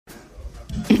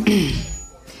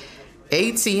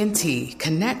AT&T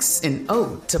connects an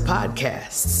ode to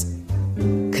podcasts.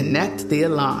 Connect the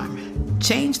alarm.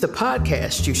 Change the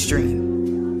podcast you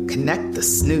stream. Connect the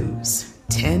snooze.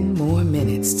 10 more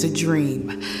minutes to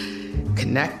dream.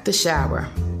 Connect the shower.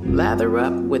 Lather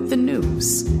up with the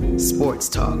news. Sports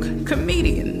talk,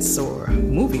 comedians, or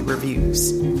movie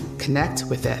reviews. Connect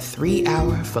with that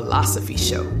 3-hour philosophy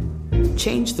show.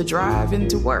 Change the drive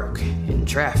into work in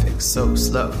traffic so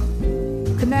slow.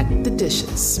 Connect the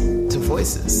dishes to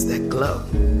voices that glow.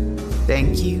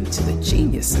 Thank you to the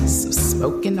geniuses of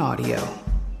spoken audio.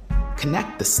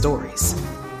 Connect the stories.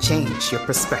 Change your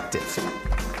perspective.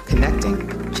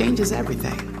 Connecting changes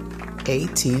everything.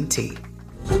 AT&T.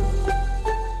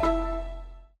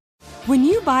 When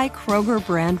you buy Kroger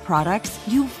brand products,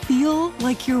 you feel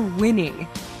like you're winning.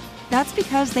 That's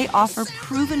because they offer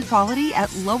proven quality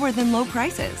at lower than low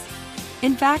prices.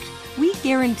 In fact, we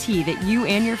guarantee that you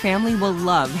and your family will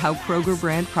love how Kroger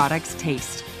brand products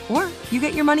taste, or you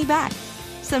get your money back.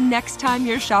 So next time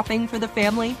you're shopping for the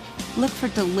family, look for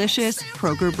delicious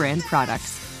Kroger brand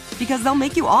products, because they'll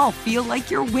make you all feel like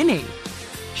you're winning.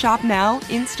 Shop now,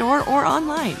 in-store, or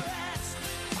online.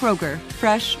 Kroger,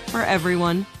 fresh for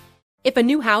everyone. If a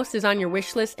new house is on your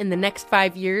wish list in the next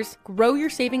 5 years, grow your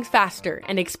savings faster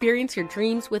and experience your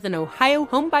dreams with an Ohio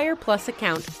Homebuyer Plus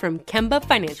account from Kemba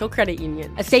Financial Credit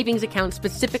Union. A savings account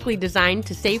specifically designed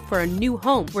to save for a new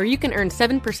home, where you can earn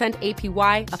 7%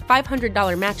 APY, a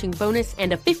 $500 matching bonus,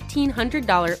 and a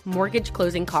 $1,500 mortgage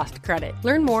closing cost credit.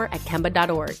 Learn more at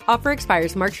Kemba.org. Offer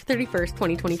expires March 31st,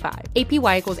 2025.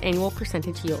 APY equals annual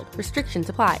percentage yield. Restrictions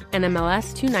apply.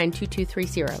 NMLS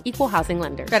 292230. Equal housing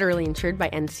lender. Federally insured by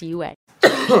NCUA.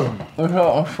 What's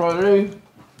up? I'm Swae.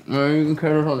 Man, you can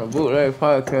catch us on the Bootleg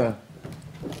Podcast.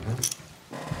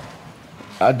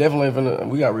 I definitely finna.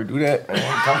 We gotta redo that. Man.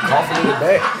 I'm coughing in the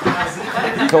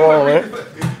back. Come on, man.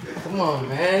 Come on,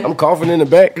 man. I'm coughing in the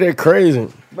back. They're crazy.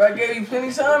 But I gave you plenty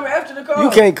of time after the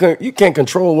cough. You can't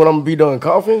control when I'm gonna be done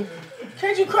coughing.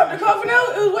 Can't you crop the coughing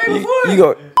out? It was way before. You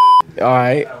go. All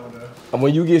right.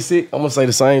 When you get sick, I'm gonna say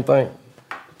the same thing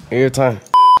every time.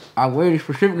 I waited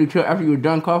specifically till after you were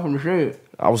done coughing to say it.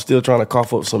 I was still trying to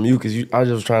cough up some mucus. I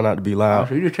just was trying not to be loud.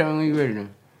 So you just tell me when you ready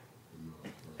then.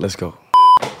 Let's go.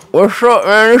 What's up,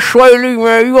 man? It's Swae Lee,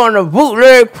 man. You on the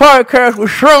Bootleg Podcast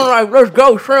with Shrimp Life. Let's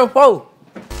go, Shrimp 4.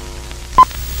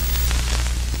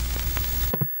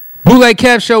 Bootleg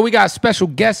Kev Show. We got special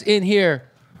guests in here.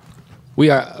 We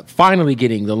are finally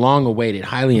getting the long-awaited,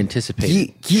 highly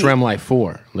anticipated Shrem Life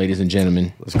 4, ladies and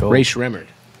gentlemen. Let's go. Ray Sremmurd.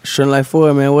 Shrimp Life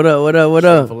 4, man. What up?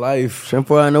 Shrimp for life. Shrimp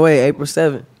 4 on the way, April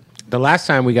 7th. The last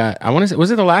time we got,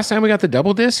 was it the last time we got the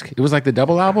double disc? It was like the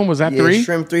double album? Was that 3?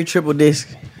 Shrimp 3 triple disc.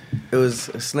 It was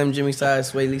a Slim Jxmmi side,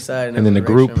 Swae Lee side, and then the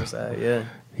group. Side. Yeah.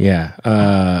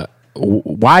 Yeah.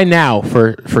 Why now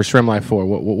for Shrem Life 4?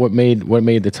 What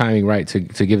made the timing right to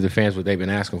give the fans what they've been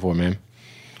asking for, man?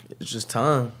 It's just time.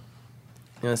 You know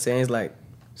what I'm saying? It's like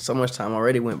so much time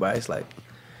already went by. It's like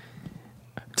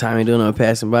time ain't doing no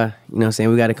passing by. You know what I'm saying?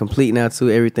 We got it complete now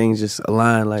too. Everything's just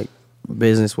aligned, like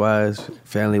business wise,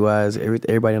 family wise,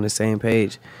 everybody on the same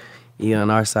page. Even on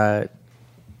our side,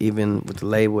 even with the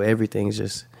label, everything's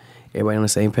just everybody on the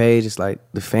same page. It's like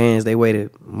the fans, they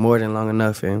waited more than long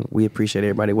enough, and we appreciate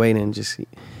everybody waiting and just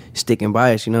sticking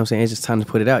by us. You know what I'm saying? It's just time to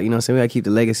put it out. You know what I'm saying? We gotta keep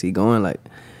the legacy going. Like,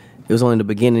 it was only the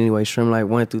beginning anyway. Shrimp Life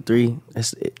 1 through 3,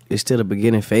 it's still the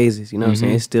beginning phases. You know what I'm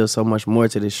saying? It's still so much more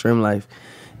to this Shrimp Life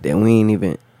that we ain't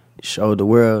even showed the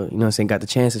world. You know what I'm saying? Got the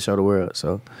chance to show the world.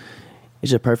 So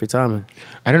it's just perfect timing.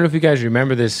 I don't know if you guys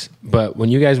remember this, but when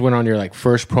you guys went on your like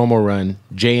first promo run,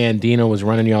 Jay Andino was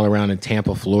running y'all around in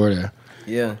Tampa, Florida.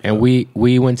 Yeah. And we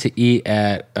went to eat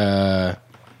at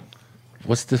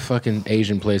what's the fucking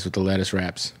Asian place with the lettuce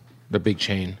wraps? The big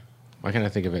chain. Why can't I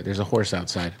think of it? There's a horse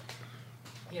outside.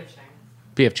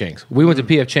 P.F. Chang's. We went to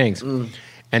P.F. Chang's.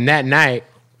 And that night,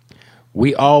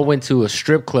 we all went to a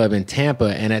strip club in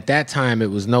Tampa, and at that time, it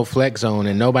was no flex zone,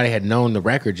 and nobody had known the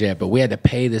records yet, but we had to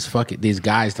pay these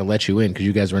guys to let you in because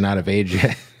you guys were not of age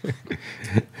yet.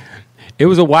 It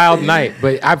was a wild night,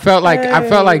 but I felt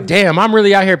like, damn, I'm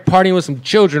really out here partying with some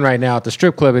children right now at the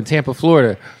strip club in Tampa,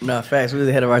 Florida. No, facts. We was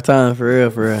ahead of our time, for real.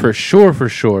 For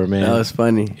sure, man. That was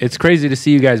funny. It's crazy to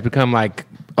see you guys become like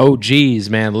OGs,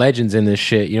 man, legends in this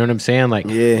shit. You know what I'm saying? Like,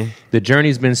 yeah. The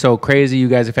journey's been so crazy. You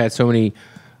guys have had so many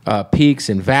peaks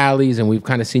and valleys, and we've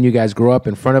kind of seen you guys grow up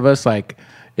in front of us. Like,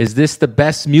 is this the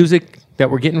best music that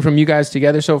we're getting from you guys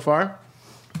together so far?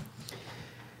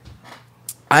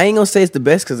 I ain't gonna say it's the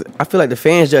best because I feel like the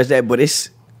fans judge that, but it's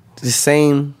the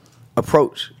same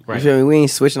approach. Right. You feel me? We ain't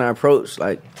switching our approach.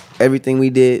 Like, everything we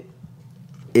did,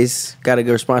 it's got a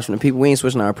good response from the people. We ain't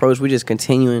switching our approach. We just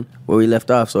continuing where we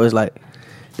left off. So it's like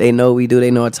They know what we do.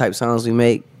 They know what type of songs we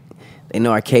make. They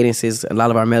know our cadences, a lot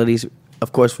of our melodies.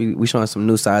 Of course, we showing some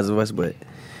new sides of us, but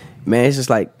man, it's just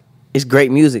like, it's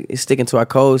great music. It's sticking to our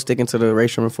code, sticking to the Ray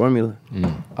Sremmurd formula.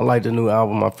 I like the new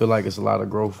album. I feel like it's a lot of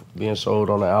growth being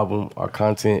showed on the album. Our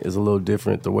content is a little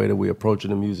different. The way that we approach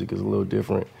the music is a little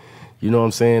different. You know what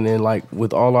I'm saying? And like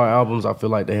with all our albums, I feel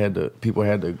like people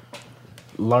had to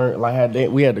learn,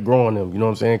 we had to grow on them. You know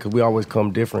what I'm saying? Because we always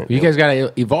come different. You guys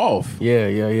gotta evolve.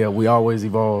 Yeah. We always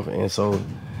evolve, and so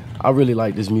I really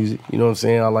like this music. You know what I'm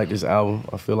saying? I like this album.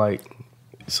 I feel like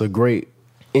it's a great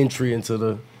entry into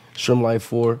the Srem Life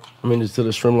 4. Into the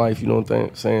Srem Life. You know what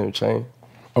I'm saying? Chain.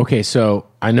 Okay, so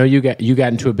I know you got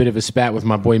into a bit of a spat with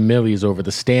my boy Millies over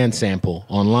the stand sample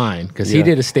online because he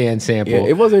did a stand sample. Yeah,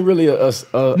 it wasn't really a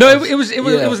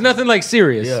it was nothing like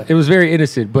serious. Yeah. It was very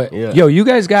innocent. But Yeah. yo, you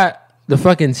guys got the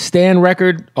fucking stand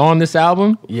record on this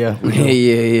album? Yeah.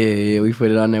 Yeah. We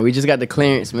put it on there. We just got the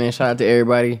clearance, man. Shout out to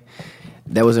everybody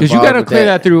that was involved. Because you got to with clear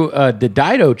that through the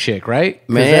Dido chick, right?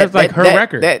 Man, that's like her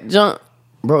record. That jump,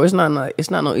 bro. It's not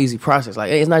no easy process.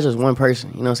 Like it's not just one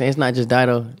person. You know what I'm saying? It's not just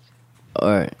Dido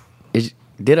or it's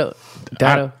Dido.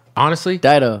 Honestly,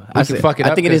 Dido. I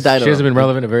think it is Dido. She hasn't been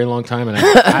relevant a very long time, and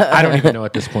I don't even know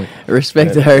at this point.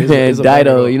 Respect to her, man.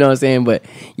 Dido. You know what I'm saying? But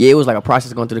yeah, it was like a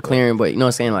process going through the clearing. But you know what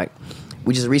I'm saying? Like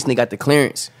we just recently got the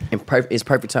clearance, and it's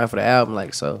perfect time for the album.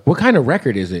 Like so. What kind of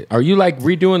record is it? Are you like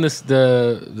redoing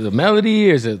the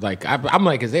melody? Or is it like I'm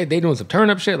like, is they doing some turn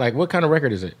up shit? Like what kind of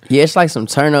record is it? Yeah, it's like some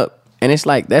turn up, and it's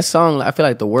like that song. I feel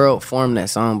like the world formed that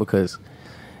song because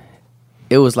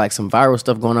it was like some viral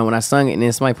stuff going on when I sung it, and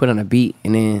then somebody put on a beat,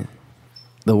 and then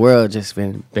the world just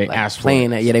been asked playing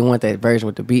that. Yeah, they want that version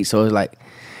with the beat. So it's like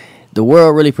the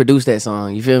world really produced that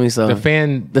song. You feel me? So the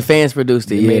fans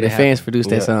produced it. Yeah, the fans produced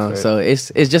that song. So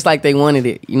it's just like they wanted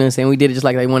it. You know what I'm saying? We did it just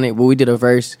like they wanted it. But we did a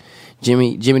verse.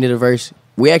 Jxmmi did a verse.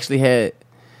 We actually had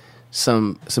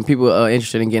some people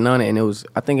interested in getting on it, and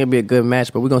I think it'd be a good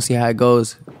match. But we're gonna see how it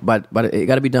goes. But it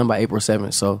got to be done by April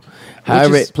 7th. So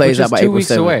however it plays out by April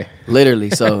 7th, away.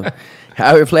 Literally. So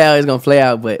however it play out, it's gonna play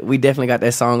out. But we definitely got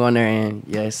that song on there, and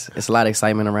yes, it's a lot of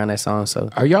excitement around that song. So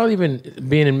are y'all even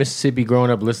being in Mississippi,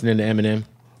 growing up listening to Eminem?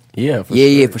 Yeah,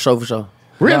 for sure.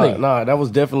 Really? Nah, that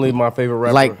was definitely my favorite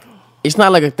rapper. Like, it's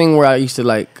not like a thing where I used to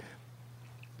like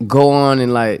go on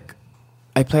and like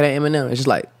I play that Eminem. It's just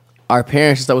like our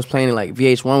parents and stuff was playing it, like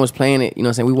VH1 was playing it. You know what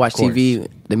I'm saying? We watched TV,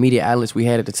 the media outlets we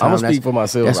had at the time. I'm gonna speak for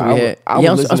myself. That's what we had.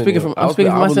 I'm speaking for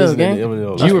myself, gang.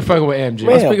 You were fucking with MJ.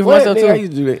 I'm speaking for myself, too. I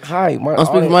used to do that. I'm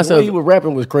speaking for myself. The way he was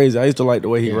rapping was crazy. I used to like the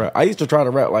way he rap. I used to try to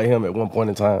rap like him at one point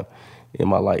in time in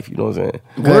my life. You know what I'm saying?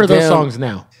 Where are those songs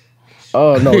now?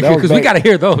 No, that was because we got to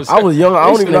hear those. I was young. I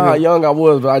don't even know how young I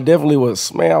was, but I definitely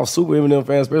was. Man, I was super Eminem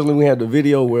fan, especially when we had the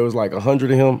video where it was like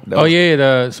 100 of him.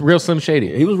 The real Slim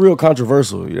Shady. He was real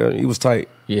controversial. Yeah, he was tight.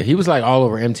 Yeah, he was like all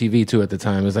over MTV too at the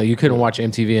time. It was like you couldn't watch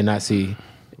MTV and not see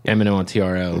Eminem on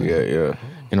TRL. Yeah,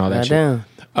 and all that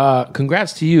shit.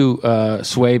 Congrats to you,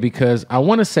 Swae, because I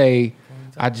want to say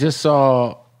I just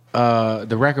saw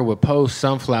the record with Post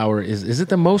Sunflower. Is it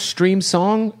the most streamed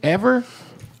song ever?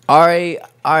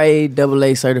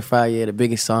 RAAA certified, yeah, the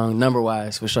biggest song number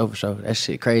wise for sure. That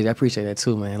shit crazy. I appreciate that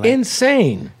too, man. Like,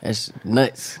 insane. That's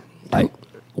nuts. Like,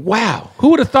 wow, who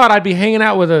would have thought I'd be hanging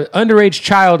out with an underage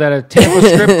child at a Tampa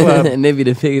strip club and they'd be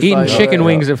the biggest eating chicken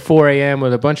wings at 4 a.m.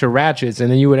 with a bunch of ratchets, and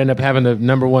then you would end up having the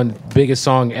number one biggest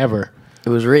song ever. It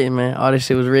was written, man. All this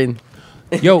shit was written.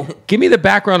 Yo, give me the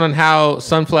background on how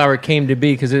Sunflower came to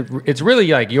be, because it's really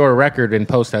like your record and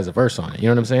Post has a verse on it. You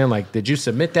know what I'm saying? Like, did you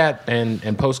submit that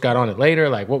and Post got on it later?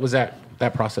 Like, what was that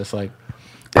process like?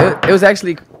 It was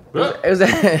actually...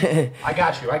 I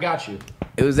got you.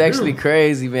 It was actually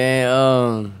crazy,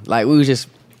 man. Like, it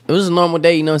was a normal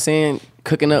day, you know what I'm saying?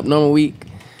 Cooking up, normal week.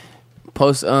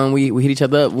 Post, we hit each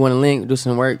other up, we want to link, do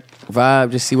some work,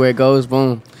 vibe, just see where it goes,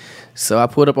 boom. So I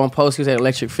pulled up on Post, he was at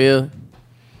Electric Field.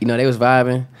 You know, they was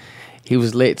vibing. He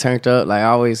was lit, turned up.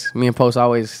 Like, me and Post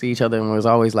always see each other, and it was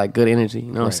always, like, good energy.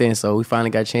 You know what I'm saying? So we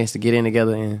finally got a chance to get in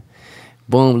together, and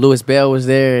boom, Louis Bell was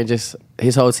there, and just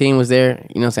his whole team was there.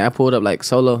 You know what I'm saying? I pulled up, like,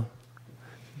 solo.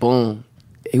 Boom.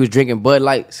 He was drinking Bud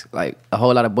Lights, like, a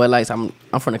whole lot of Bud Lights. I'm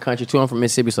from the country, too. I'm from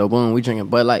Mississippi, so boom, we drinking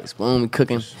Bud Lights. Boom, we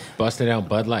cooking. Busting down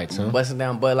Bud Lights, huh? Busting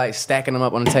down Bud Lights, stacking them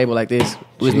up on the table like this.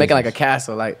 We was making, like, a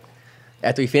castle. Like,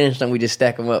 after we finished them, we just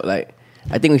stack them up. Like,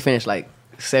 I think we finished, like,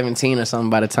 17 or something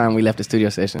by the time we left the studio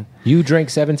session. You drank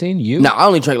 17? You? No, I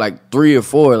only drank like 3 or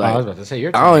 4. Like, I was about to say,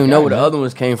 you're I don't even know where the other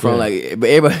ones came from. Like, but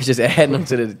everybody was just adding them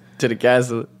to the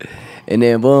castle, and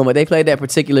then boom. But they played that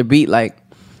particular beat, like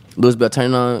Louis Bell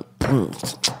turned on. You know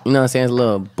what I'm saying? It's a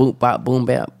little boom bop, boom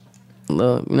bap,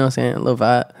 little, you know what I'm saying? A little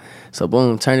vibe. So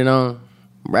boom, turned it on.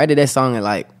 Bro, I did that song at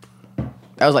like,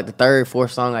 that was like the third,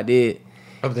 fourth song I did.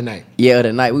 Of the night. Yeah, of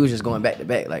the night. We was just going back to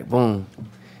back, like boom.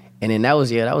 And then that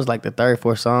was like the third,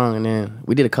 fourth song. And then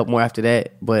we did a couple more after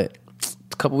that. But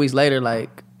a couple weeks later,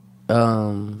 like,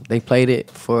 they played it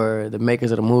for the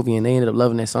makers of the movie and they ended up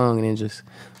loving that song. And then just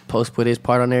Post put his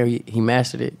part on there. He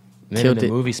mastered it. And then in the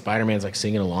movie, Spider-Man's like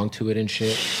singing along to it and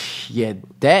shit. Yeah,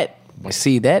 that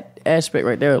aspect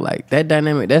right there, like that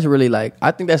dynamic, that's really like,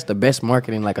 I think that's the best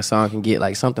marketing like a song can get,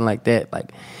 like something like that.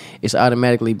 Like it's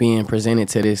automatically being presented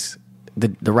to this,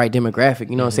 the right demographic,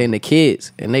 you know what I'm saying? The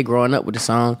kids, and they growing up with the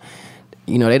song,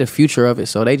 you know, they the future of it.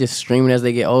 So they just streaming as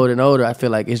they get older and older. I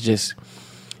feel like it's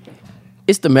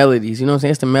the melodies, you know what I'm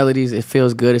saying? It's the melodies. It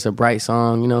feels good. It's a bright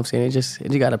song, you know what I'm saying? It just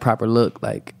got a proper look.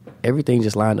 Like everything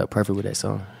just lined up perfect with that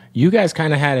song. You guys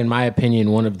kind of had, in my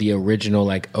opinion, one of the original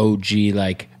like OG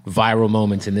like viral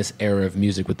moments in this era of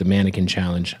music with the Mannequin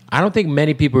Challenge. I don't think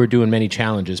many people were doing many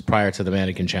challenges prior to the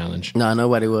Mannequin Challenge. No,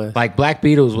 nobody was. Like Black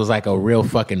Beatles was like a real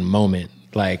fucking moment.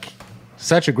 Like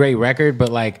such a great record, but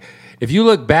like if you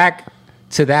look back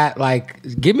to that,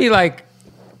 like give me like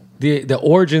the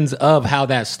origins of how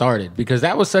that started, because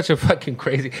that was such a fucking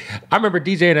crazy. I remember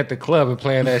DJing at the club and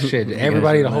playing that shit.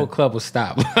 Everybody in the whole club would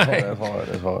stop. That's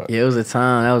hard. Yeah, it was a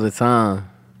time. That was a time.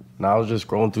 Now I was just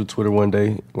scrolling through Twitter one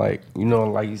day, like, you know,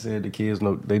 like you said, the kids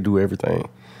know they do everything.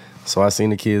 So I seen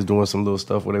the kids doing some little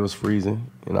stuff where they was freezing,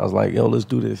 and I was like, yo, let's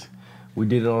do this. We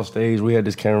did it on stage. We had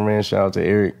this cameraman, shout out to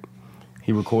Eric.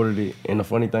 He recorded it, and the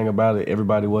funny thing about it,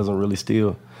 everybody wasn't really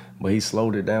still, but he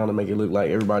slowed it down to make it look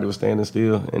like everybody was standing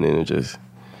still, and then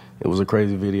it was a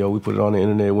crazy video. We put it on the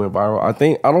internet, it went viral. I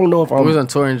don't know if We was on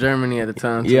tour in Germany at the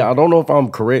time, too. Yeah, I don't know if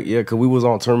I'm correct, because we was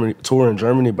on tour in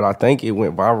Germany, but I think it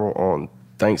went viral on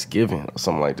Thanksgiving or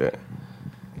something like that.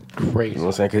 Crazy. You know what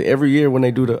I'm saying? Because every year when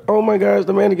they do oh my gosh,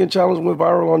 the Mannequin Challenge went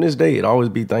viral on this day, it always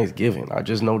be Thanksgiving. I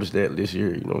just noticed that this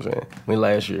year, you know what I'm saying? I mean,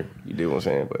 last year, you did what I'm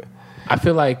saying, but... I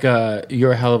feel like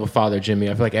you're a hell of a father,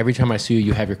 Jxmmi. I feel like every time I see you,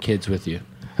 you have your kids with you.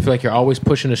 I feel like you're always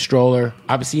pushing a stroller.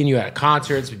 I've been seeing you at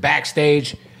concerts,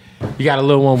 backstage. You got a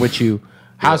little one with you.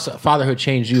 How's fatherhood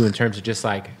changed you in terms of just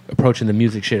like approaching the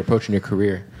music shit, approaching your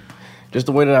career? Just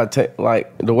the way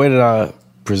that I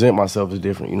present myself is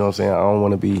different. You know what I'm saying? I don't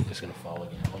want to be. It's gonna fall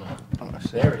again. Hold on.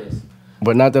 There it is.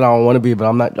 But not that I don't want to be, but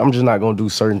I'm just not gonna do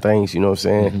certain things. You know what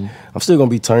I'm saying? Mm-hmm. I'm still gonna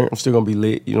be turned. I'm still gonna be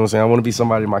lit. You know what I'm saying? I want to be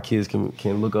somebody my kids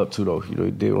can look up to though. You know,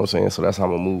 you dig what I'm saying? So that's how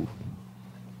I'm gonna move.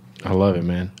 I love it,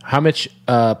 man. How much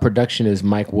production is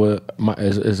Mike Will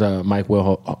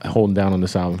holding down on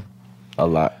this album? A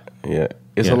lot. Yeah.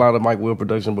 It's a lot of Mike Will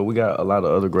production, but we got a lot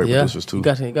of other great producers too. You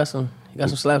got some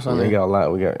slaps on there. We got a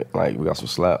lot. We got some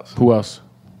slaps. Who else?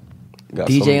 Got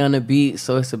DJ on the beat,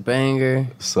 so it's a banger.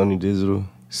 Sunny Digital.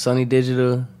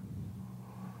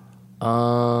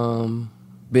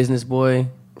 Business Boy.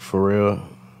 Pharrell,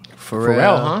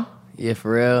 huh? Yeah,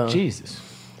 Pharrell. Jesus.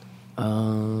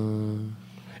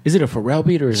 Is it a Pharrell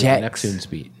beat or is it a Neptune's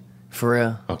beat?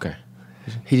 Pharrell. Okay.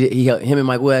 Him and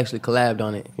Mike Will actually collabed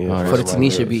on it for the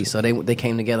Tanisha right. beat, so they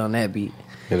came together on that beat.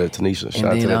 Yeah, that Tanisha.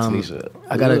 Shout out to that Tanisha.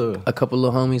 I got a couple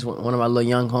little homies. One of my little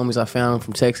young homies I found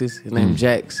from Texas. His name is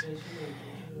Jax.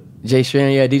 DJ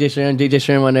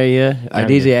Sremmurd on there, yeah. Our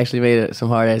DJ actually made some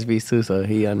hard ass beats too, so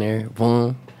he on there.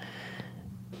 Boom.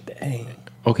 Dang.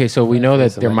 Okay, so we know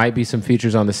that there might be some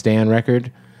features on the Stan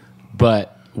record,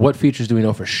 but what features do we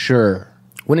know for sure?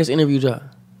 When is interview drop?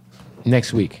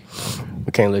 Next week.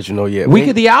 We can't let you know yet. Week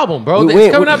of the album, bro.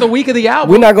 It's coming out the week of the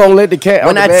album. We're not gonna let the cat out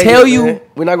the bag.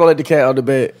 We're not gonna let the cat out the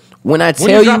bed. When I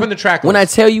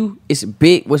tell you it's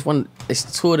big,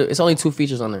 it's only 2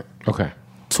 features on there. Okay.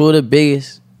 2 of the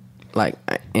biggest, like,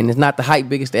 and it's not the hype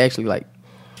biggest, they actually like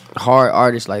hard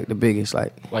artists, like the biggest,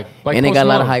 like and they got a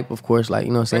lot of hype, of course, like,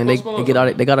 you know what I'm saying? They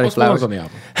got all their flowers on the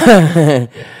album.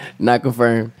 Not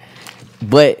confirmed.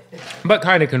 But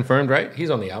kind of confirmed, right?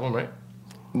 He's on the album, right?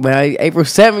 But April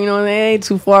 7th, you know what I mean? It ain't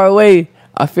too far away.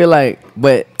 I feel like,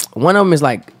 but one of them is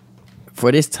like, for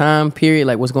this time period,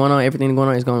 like what's going on, everything going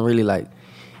on is going to really like,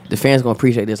 the fans going to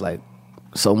appreciate this like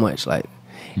so much, like,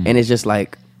 and it's just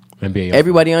like, NBA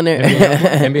everybody on there.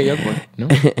 NBA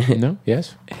Youngboy? No?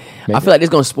 Yes? Maybe. I feel like it's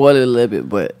going to spoil it a little bit,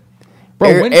 but bro,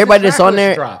 everybody that's on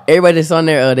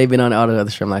there, they've been on all the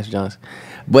other Stream Life Johns.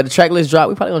 But the track list drop,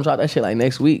 we probably going to drop that shit like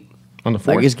next week. On the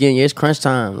 4th? Like it's crunch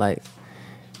time, like.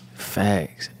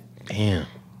 Facts. Damn.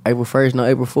 April 1st, no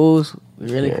April Fools.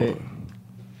 We really could.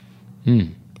 You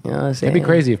know what I'm saying? It'd be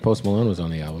crazy if Post Malone was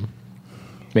on the album.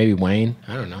 Maybe Wayne.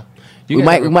 I don't know. We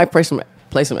might play some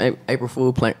April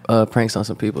Fool pranks on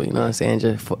some people. You know what I'm saying?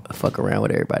 Just fuck around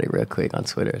with everybody real quick on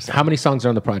Twitter. How many songs are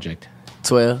on the project?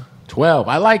 12. 12.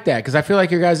 I like that because I feel like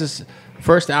your guys'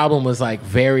 first album was like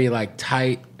very like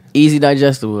tight. Easy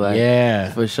digestible, like,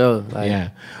 Yeah. for sure. Like, Yeah.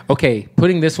 Okay,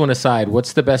 putting this one aside,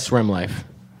 what's the best Srem Life?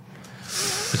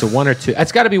 It's a 1 or 2.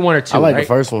 It's got to be 1 or 2. I like right? the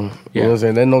first one. You Yeah. know what I'm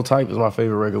saying? That No Type is my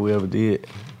favorite record we ever did.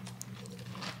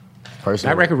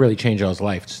 Personally. That record really changed y'all's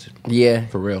life, yeah,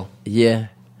 for real. yeah.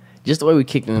 Just the way we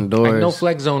kicked in the doors. Like No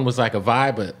Flex Zone was like a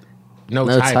vibe, but No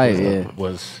No Type Type, was, yeah.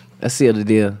 was That's still the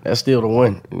deal. That's still the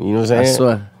one. You know what I'm I saying?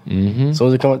 swear. Mm-hmm. As soon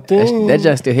as it comes, That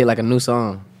just still hit like a new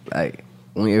song. Like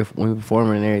when we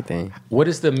performing and everything. What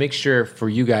is the mixture for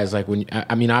you guys? Like when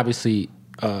I mean, obviously,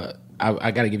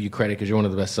 I got to give you credit because you're one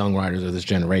of the best songwriters of this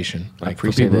generation. Like for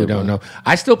appreciate people who that, don't bro. know,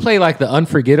 I still play like the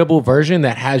unforgettable version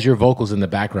that has your vocals in the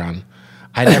background.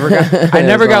 I never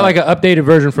got like an updated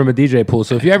version from a DJ pool.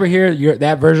 So if you ever hear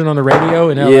that version on the radio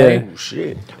in LA, Yeah. Oh,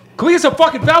 shit. can we get some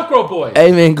fucking Velcro boys?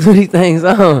 Hey man, glue these things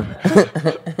on.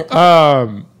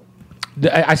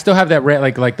 I still have that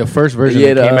like the first version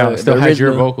that came out still has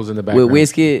your vocals in the background. with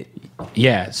Wizkid.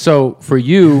 Yeah. So for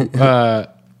you,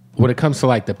 when it comes to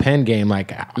like the pen game,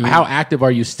 like how active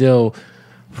are you still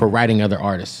for writing other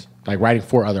artists? Like writing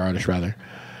for other artists, rather.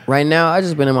 Right now, I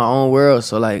just been in my own world,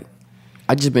 so like,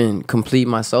 I just been completing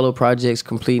my solo projects,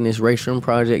 completing this race room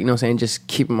project. You know what I'm saying? Just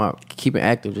keeping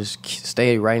active, just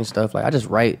stay writing stuff. Like I just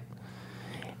write,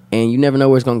 and you never know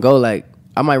where it's gonna go. Like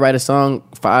I might write a song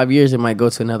 5 years, it might go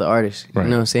to another artist. Right. You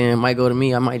know what I'm saying? It might go to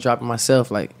me. I might drop it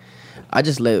myself. Like I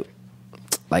just let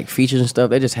like features and stuff.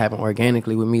 They just happen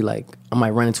organically with me. Like I might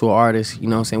run into an artist. You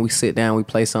know what I'm saying? We sit down, we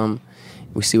play something,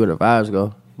 we see where the vibes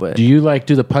go. But Do you like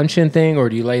do the punch in thing, or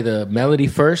do you lay the melody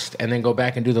first and then go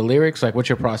back and do the lyrics? Like, what's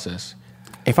your process?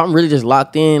 if I'm really just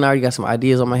locked in, I already got some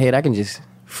ideas on my head, I can just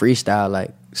freestyle.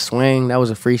 Like Swing, that was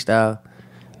a freestyle.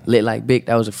 Lit Like Big,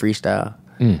 that was a freestyle.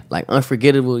 Like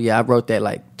Unforgettable, yeah, I wrote that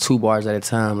like 2 bars at a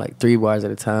time, like 3 bars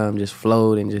at a time, just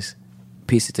flowed and just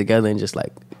pieced it together and just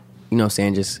like, you know what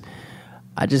I'm saying,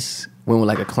 I just went with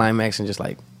like a climax and just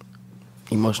like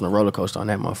emotional roller coaster on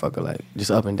that motherfucker, like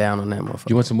just up and down on that motherfucker.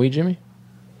 You want some weed, Jimmy?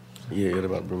 Yeah, it's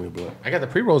about to bring me a blunt. I got the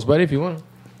pre-rolls, buddy, if you want.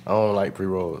 I don't like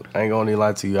pre-rolls. I ain't gonna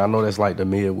lie to you. I know that's like the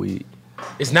mid weed.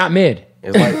 It's not mid.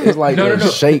 It's like No, the no, no.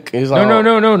 shake. It's like,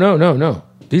 No.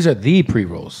 These are the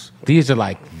pre-rolls. These are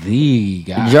like the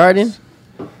guys. Jordan?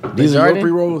 These are Jordan? your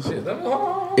pre-rolls?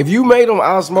 If you made them,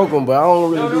 I'll smoke them, but I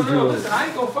don't really do pre-rolls. Listen, I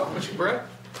ain't gonna fuck with you, bro.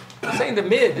 This ain't the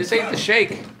mid. This ain't the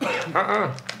shake.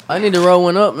 I need to roll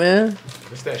one up, man.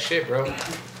 It's that shit, bro.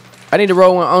 I need to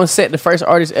roll one on set. The first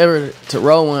artist ever to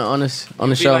roll one on the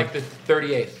Be show. like the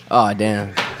 38th. Oh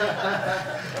damn.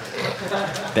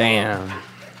 Damn.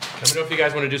 Let me know if you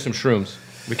guys want to do some shrooms.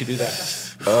 We could do that.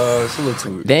 It's a little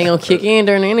too. They ain't gonna kick in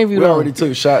during the interview. We though. already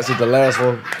took shots at the last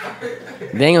one.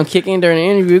 They ain't gonna kick in during the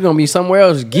interview. We're gonna be somewhere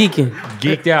else geeking.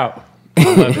 Geeked out.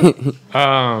 I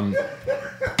love it.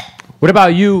 What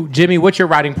about you, Jimmy? What's your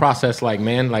writing process like,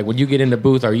 man? Like when you get in the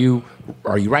booth, are you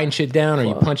writing shit down? Are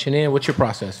you punching in? What's your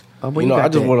process? Oh, boy, You know, got I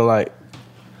just that. want to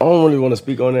I don't really want to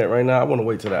speak on that right now. I want to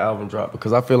wait till the album drop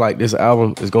because I feel like this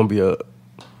album is gonna be a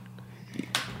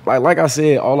like I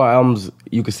said, all our albums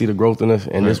you can see the growth in us,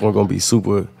 and this one gonna be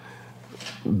super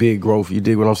big growth. You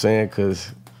dig what I'm saying?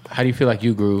 Because How do you feel like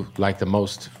you grew like the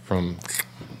most from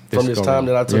this time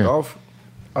that I took off,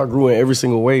 I grew in every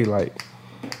single way. Like,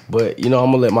 but you know,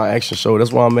 I'm gonna let my action show.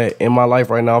 That's where I'm at in my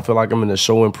life right now. I feel like I'm in the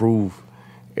show improve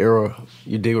era.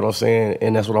 You dig what I'm saying?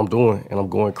 And that's what I'm doing, and I'm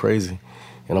going crazy,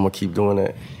 and I'm gonna keep doing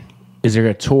that. Is there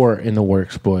a tour in the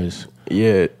works, boys?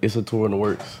 Yeah, it's a tour in the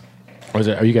works. Or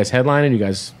are you guys headlining? You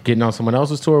guys getting on someone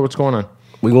else's tour? What's going on?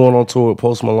 We going on tour with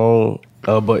Post Malone,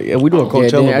 but yeah, we doing Yeah,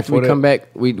 Coachella then after before we that. come back,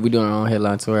 we doing our own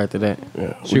headline tour after that.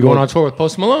 Yeah. So you're going on tour with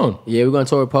Post Malone? Yeah, we're gonna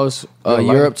tour Post London?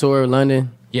 Europe tour,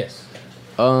 London, Yes.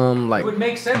 like It would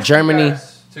make sense Germany. for you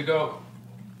guys to go.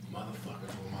 Motherfuckers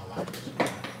with my life.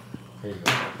 There you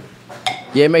go.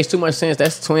 Yeah, it makes too much sense.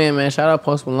 That's Twin, man. Shout out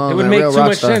Post Malone. It would man. make Real too rock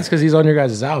much star. sense because he's on your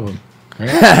guys' album.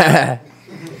 Right?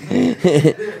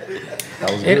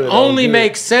 It only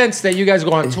makes sense that you guys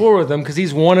go on tour with him because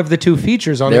he's one of the 2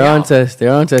 features on They're the on album. test.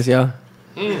 They're on test, y'all.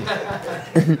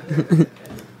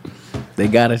 They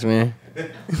got us, man.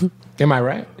 Am I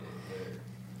right?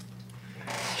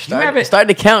 You haven't. Start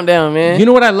the countdown, man. You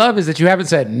know what I love is that you haven't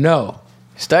said no.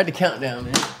 Start the countdown,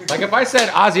 man. Like if I said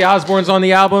Ozzy Osbourne's on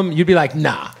the album, you'd be like,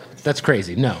 nah, that's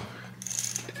crazy. No.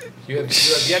 You have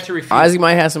yet to refuse. Ozzy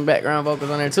might have some background vocals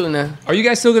on there too now. Are you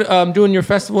guys still doing your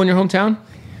festival in your hometown?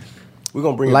 We're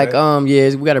gonna bring it Like, back. yeah,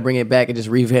 we got to bring it back and just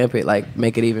revamp it, like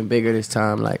make it even bigger this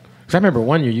time. Like, Because I remember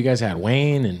one year you guys had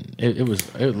Wayne and it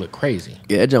looked crazy.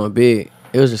 yeah, that jump was big.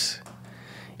 It was just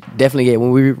definitely, yeah,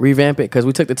 when we revamp it, because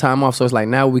we took the time off, so it's like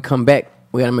now when we come back,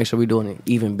 we got to make sure we're doing it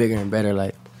even bigger and better.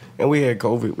 Like, And we had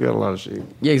COVID. We had a lot of shit.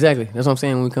 yeah, exactly. That's what I'm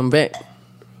saying. When we come back,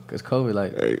 Because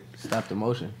COVID, stopped the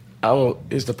motion.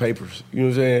 It's the papers. You know what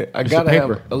I'm saying? I gotta have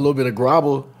a little bit of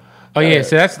grabber. Oh yeah,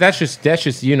 so that's just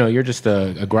you're just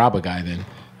a grabba guy then.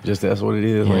 Just that's what it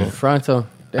is, man. Fronto.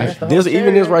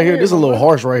 Even this right here, this is a little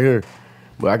harsh right here.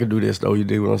 But I can do this though, you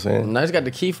dig what I'm saying? Now it's got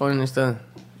the keef on it and stuff.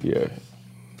 Yeah.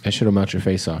 That should have melt your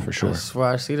face off for sure. That's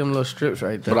why I see them little strips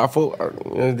right there.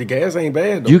 But the gas ain't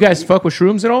bad though. Do you guys fuck with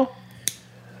shrooms at all?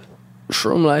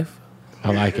 Shroom life.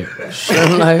 I like it.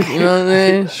 Shroom life, you know what I'm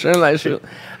saying? Shroom life.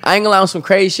 I ain't gonna lie on some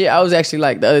crazy shit. I was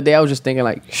actually the other day I was just thinking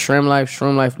shroom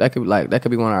life, that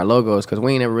could be one of our logos because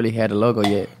we ain't never really had a logo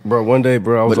yet. Bro, one day,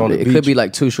 bro, I was on the beach. It could be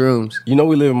 2 shrooms. You know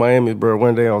we live in Miami, bro.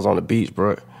 One day I was on the beach,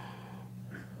 bro.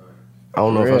 I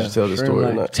don't know if I should tell the story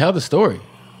or not. Tell the story.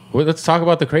 Well, let's talk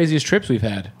about the craziest trips we've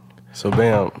had. So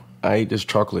bam, I ate this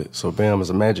chocolate. So bam, it's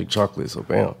a magic chocolate. So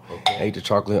bam, I ate the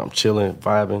chocolate. I'm chilling,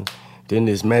 vibing. Then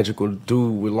this magical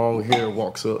dude with long hair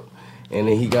walks up, and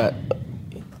then he got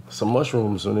some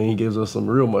mushrooms. And then he gives us some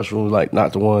real mushrooms,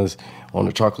 not the ones on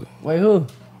the chocolate. Wait, who?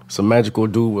 Some magical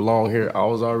dude with long hair. I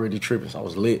was already tripping. So I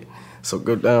was lit. So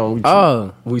go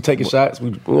down. We taking shots. We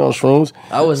on shrooms.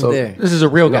 I wasn't there. This is a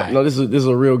real guy. No, this is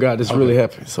a real guy. This really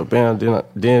happened. So bam,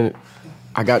 then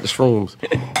I got the shrooms.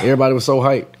 Everybody was so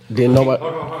hyped. Then nobody.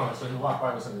 Hold on. So you walk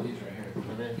by with some of these right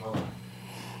here. Hold on.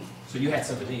 So you had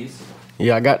some of these.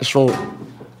 Yeah, I got the shrooms.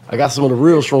 I got some of the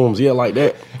real shrooms. Yeah, like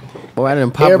that. Boy, I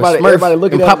didn't pop everybody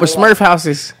looking at Papa Smurf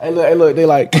houses. Hey, look, they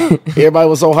everybody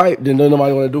was so hyped. Then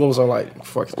nobody want to do them. So I'm like,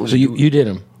 fuck. So you did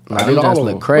them. I did all of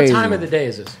them. Crazy. What time of the day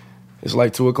is this? It's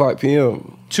 2:00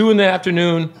 p.m. 2 in the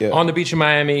afternoon on the beach in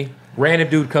Miami. Random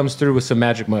dude comes through with some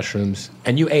magic mushrooms,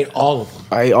 and you ate all of them.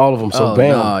 I ate all of them. So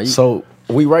bam. So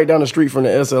we right down the street from the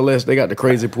SLS. They got the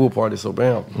crazy pool party. So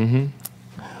bam. Mm-hmm.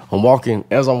 I'm walking.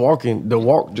 As I'm walking, the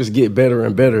walk just get better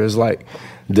and better. It's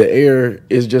the air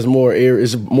is just more air.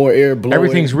 It's more air blowing.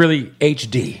 Everything's really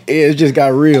HD. It just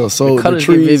got real. So the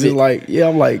trees is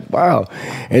I'm like, wow.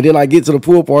 And then I get to the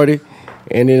pool party.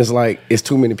 And then it's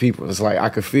too many people. It's I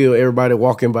could feel everybody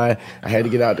walking by. I had to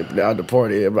get out the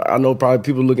party. I know probably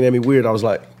people looking at me weird. I was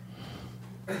like,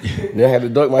 then I had to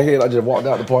duck my head. I just walked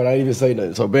out the party. I didn't even say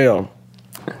nothing. So bam,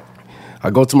 I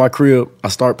go to my crib. I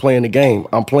start playing the game.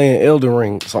 I'm playing Elden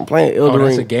Ring. So I'm playing Elden Ring.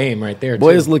 That's a game right there,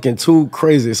 Boy, it's looking too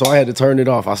crazy. So I had to turn it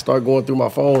off. I start going through my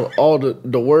phone. All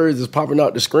the words is popping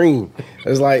out the screen.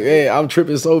 It's man, I'm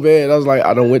tripping so bad. I was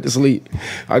I done went to sleep.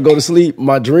 I go to sleep.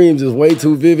 My dreams is way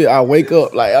too vivid. I wake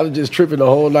up. I was just tripping the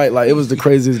whole night. It was the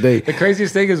craziest day. The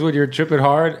craziest thing is when you're tripping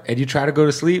hard and you try to go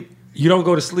to sleep, you don't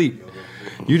go to sleep.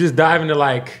 You just dive into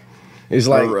It's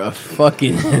a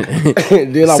fucking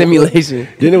simulation.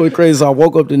 Then it was crazy. So I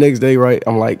woke up the next day, right?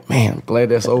 I'm man, I'm glad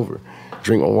that's over.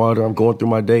 Drink my water. I'm going through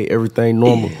my day. Everything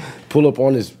normal. Pull up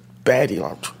on this baddie,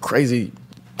 crazy,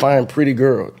 fine, pretty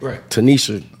girl. Right.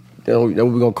 Tanisha. That's what we're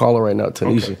going to call her right now,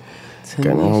 Tanisha.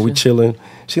 Okay. We chilling.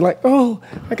 She oh,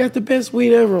 I got the best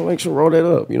weed ever. I'm she'll roll that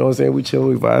up. You know what I'm saying? We chilling,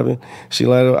 we vibing.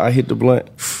 She I hit the blunt.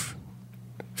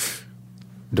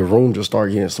 The room just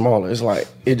started getting smaller. It's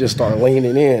it just started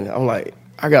leaning in. I'm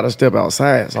I got to step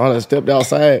outside. So I done stepped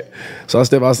outside. So I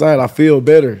step outside. I feel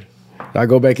better. I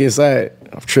go back inside.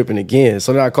 I'm tripping again.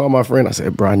 So then I call my friend. I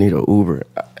said, bro, I need an Uber.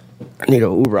 I need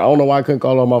an Uber. I don't know why I couldn't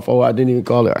call her on my phone. I didn't even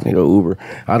call her. I need an Uber.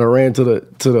 I done ran to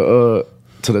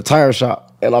the tire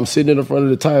shop. And I'm sitting in the front of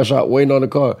the tire shop waiting on the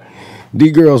car.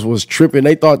 These girls was tripping.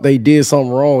 They thought they did something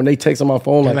wrong. They texted my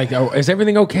phone is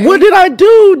everything okay? What did I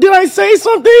do? Did I say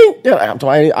something?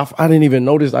 I didn't even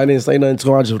notice. I didn't say nothing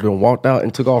until I just walked out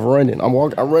and took off running. I'm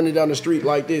running down the street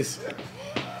like this.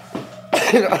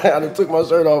 I just took my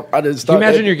shirt off. I just stopped. Can you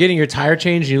imagine you're getting your tire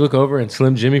changed and you look over and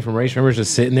Slim Jxmmi from Race Sremmurd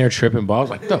just sitting there tripping balls?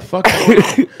 The fuck?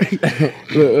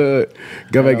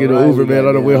 Got back in the Uber, man.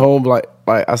 I went home like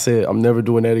I said, I'm never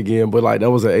doing that again. But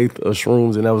that was an eighth of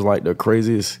shrooms, and that was the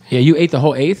craziest. Yeah, you ate the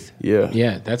whole eighth? Yeah.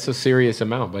 Yeah, that's a serious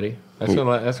amount, buddy. That's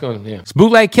going. Yeah. It's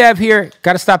Bootleg Kev here.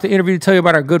 Got to stop the interview to tell you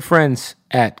about our good friends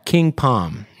at King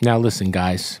Palm. Now listen,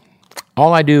 guys.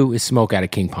 All I do is smoke out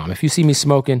of King Palm. If you see me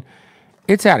smoking,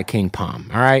 it's out of King Palm,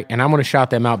 all right? And I'm going to shout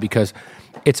them out because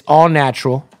it's all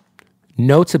natural,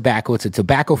 no tobacco. It's a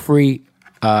tobacco-free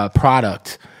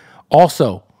product.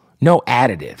 Also, no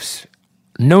additives.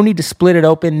 No need to split it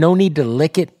open. No need to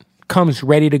lick it. Comes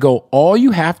ready to go. All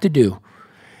you have to do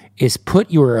is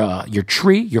put your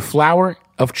tree, your flower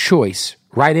of choice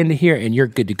right into here, and you're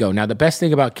good to go. Now, the best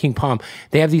thing about King Palm,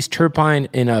 they have these terpene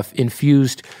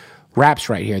infused wraps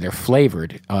right here. They're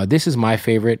flavored. This is my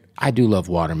favorite. I do love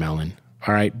watermelon.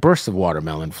 All right, bursts of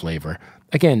watermelon flavor.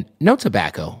 Again, no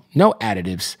tobacco, no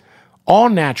additives, all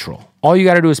natural. All you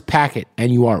got to do is pack it,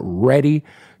 and you are ready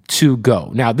to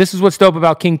go. Now, this is what's dope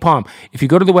about King Palm. If you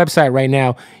go to the website right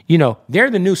now, you know, they're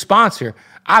the new sponsor.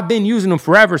 I've been using them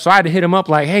forever, so I had to hit them up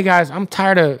like, hey, guys, I'm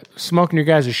tired of smoking your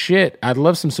guys' shit. I'd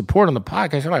love some support on the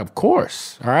podcast. They're like, of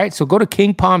course. All right, so go to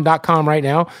kingpalm.com right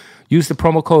now. Use the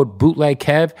promo code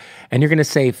BOOTLEGKEV, and you're going to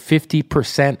save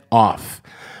 50% off.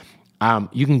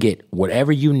 You can get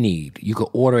whatever you need. You can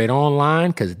order it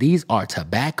online because these are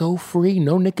tobacco-free,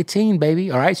 no nicotine, baby.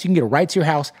 All right, so you can get it right to your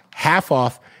house, half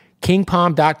off.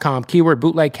 KingPalm.com, keyword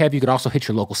bootleg Kev. You could also hit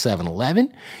your local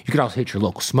 7-Eleven. You could also hit your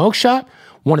local smoke shop.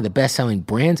 One of the best-selling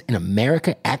brands in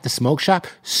America at the smoke shop.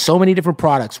 So many different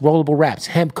products, rollable wraps,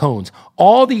 hemp cones,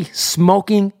 all the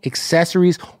smoking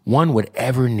accessories one would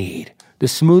ever need. The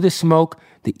smoothest smoke,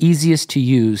 the easiest to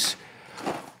use.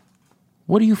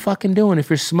 What are you fucking doing? If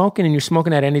you're smoking and you're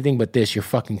smoking at anything but this, you're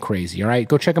fucking crazy, all right?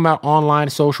 Go check them out online,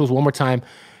 socials, one more time.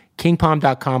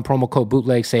 KingPalm.com, promo code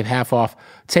bootleg, save half off,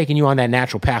 taking you on that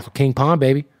natural path with King Palm,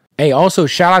 baby. Hey, also,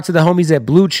 shout out to the homies at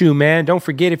Blue Chew, man. Don't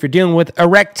forget, if you're dealing with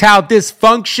erectile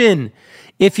dysfunction,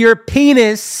 if your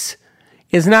penis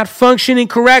is not functioning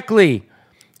correctly,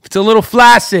 if it's a little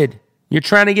flaccid, you're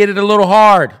trying to get it a little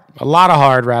hard, a lot of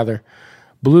hard, rather,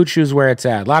 Blue Chew is where it's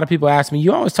at. A lot of people ask me,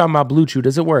 you always talking about Blue Chew,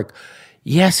 does it work?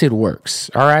 Yes, it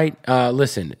works. All right.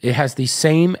 Listen, it has the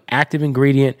same active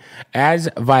ingredient as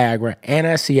Viagra and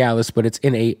as Cialis, but it's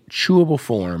in a chewable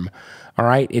form. All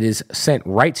right. It is sent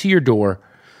right to your door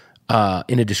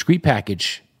in a discreet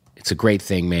package. It's a great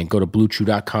thing, man. Go to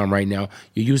bluechew.com right now.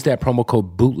 You use that promo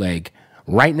code bootleg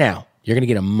right now. You're going to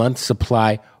get a month's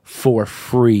supply for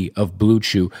free of Blue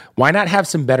Chew. Why not have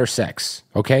some better sex?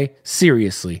 Okay?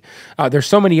 Seriously. There's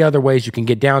so many other ways you can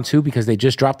get down to because they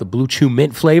just dropped the Blue Chew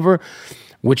mint flavor,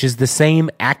 which is the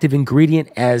same active ingredient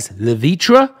as the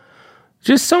Vitra.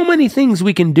 Just so many things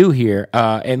we can do here.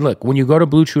 And look, when you go to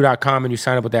bluechew.com and you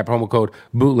sign up with that promo code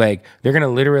bootleg, they're going to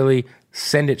literally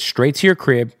send it straight to your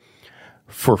crib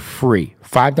for free.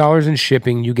 $5 in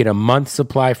shipping. You get a month's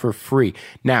supply for free.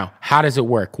 Now, how does it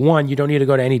work? One, you don't need to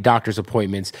go to any doctor's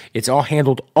appointments. It's all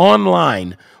handled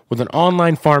online with an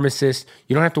online pharmacist.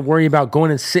 You don't have to worry about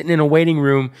going and sitting in a waiting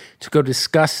room to go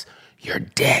discuss your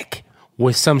dick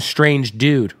with some strange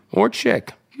dude or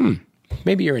chick.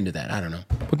 Maybe you're into that. I don't know.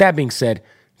 With that being said,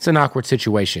 it's an awkward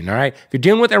situation, all right? If you're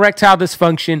dealing with erectile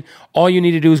dysfunction, all you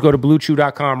need to do is go to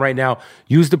bluechew.com right now,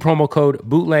 use the promo code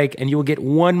bootleg, and you will get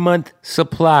 1 month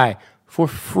supply for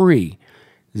free,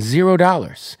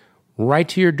 $0, right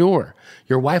to your door.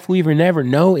 Your wife will even never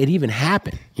know it even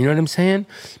happened. You know what I'm saying?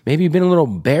 Maybe you've been a little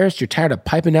embarrassed. You're tired of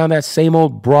piping down that same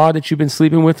old broad that you've been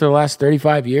sleeping with for the last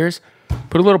 35 years.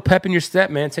 Put a little pep in your step,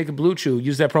 man. Take a Blue Chew.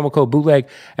 Use that promo code bootleg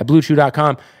at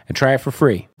bluechew.com and try it for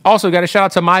free. Also, got a shout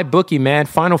out to MyBookie, man.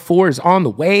 Final Four is on the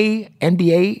way.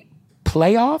 NBA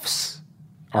playoffs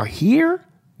are here.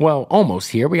 Well, almost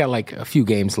here. We got like a few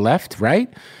games left,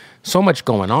 right? So much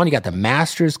going on. You got the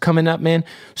Masters coming up, man.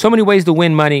 So many ways to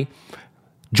win money.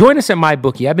 Join us at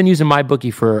MyBookie. I've been using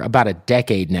MyBookie for about a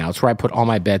decade now. It's where I put all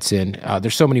my bets in.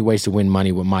 There's so many ways to win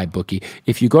money with MyBookie.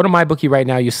 If you go to MyBookie right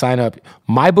now, you sign up,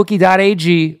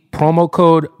 mybookie.ag, promo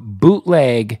code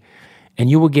bootleg, and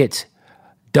you will get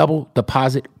double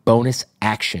deposit bonus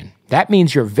action. That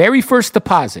means your very first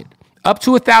deposit, up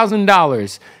to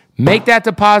 $1,000, make that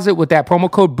deposit with that promo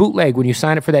code bootleg when you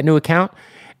sign up for that new account,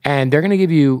 and they're going to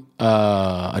give you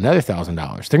another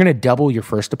 $1,000. They're going to double your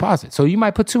first deposit. So you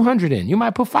might put $200 in. You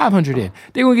might put $500 in.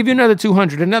 They're going to give you another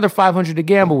 $200, another $500 to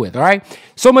gamble with, all right?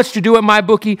 So much to do at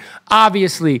MyBookie.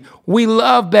 Obviously, we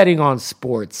love betting on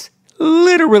sports.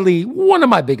 Literally, one of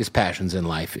my biggest passions in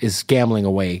life is gambling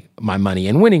away my money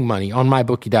and winning money on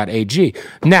mybookie.ag.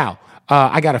 Now,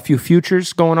 I got a few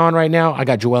futures going on right now. I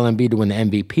got Joel Embiid to win the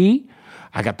MVP.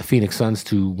 I got the Phoenix Suns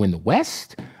to win the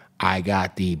West. I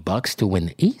got the Bucks to win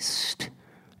the East.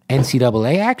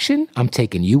 NCAA action, I'm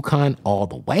taking UConn all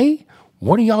the way.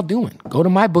 What are y'all doing? Go to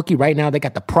MyBookie right now. They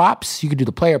got the props. You can do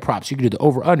the player props. You can do the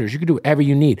over-unders. You can do whatever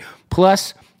you need.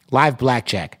 Plus, live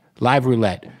blackjack, live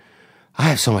roulette. I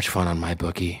have so much fun on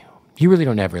MyBookie. You really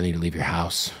don't ever need to leave your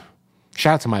house.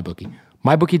 Shout out to MyBookie.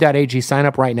 MyBookie.ag. Sign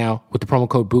up right now with the promo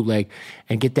code bootleg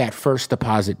and get that first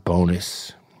deposit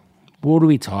bonus. What are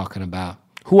we talking about?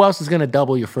 Who else is going to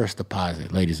double your first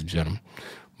deposit, ladies and gentlemen?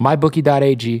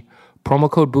 MyBookie.ag, promo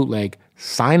code bootleg,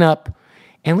 sign up,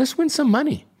 and let's win some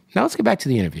money. Now let's get back to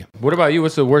the interview. What about you?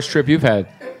 What's the worst trip you've had?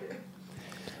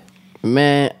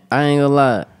 Man, I ain't gonna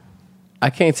lie. I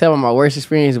can't tell my worst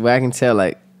experience, but I can tell,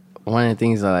 like, one of the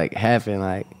things that, like, happen,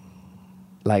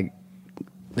 like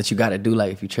that you gotta do,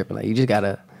 like, if you tripping. Like, you just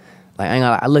gotta, like, I ain't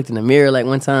gonna lie. I looked in the mirror, like,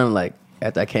 one time, like,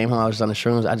 after I came home, I was just on the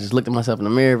shrooms. I just looked at myself in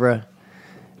the mirror, bro.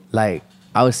 Like,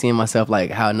 I was seeing myself like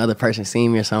how another person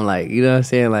seen me or something, like, you know what I'm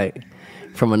saying? Like,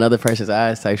 from another person's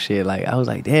eyes type shit. Like I was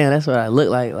like, damn, that's what I look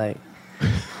like.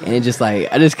 And it just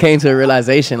like I just came to a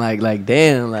realization like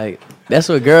damn, like that's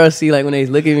what girls see like when they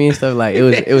look at me and stuff. Like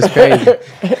it was crazy.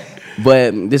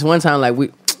 But this one time, like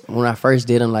when I first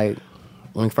did them, like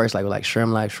when we first like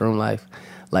Shroom Life,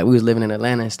 like we was living in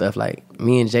Atlanta and stuff. Like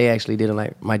me and Jay actually did them,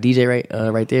 like my DJ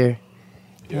right there.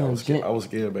 Yeah, I was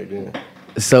scared back then.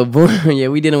 So boom, yeah,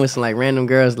 we did them with some like random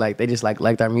girls. Like they just like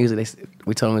liked our music.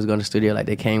 We told them we was going to the studio. Like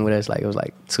they came with us. Like it was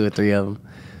like 2 or 3 of them.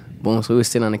 Boom. So we was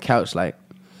sitting on the couch. Like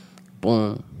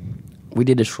boom, we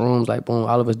did the shrooms. Like boom,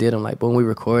 all of us did them. Like boom, we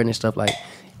recording and stuff. Like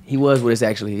he was with us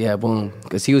actually. Yeah, boom,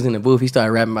 because he was in the booth. He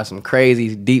started rapping about some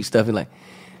crazy deep stuff. And like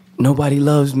nobody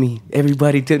loves me.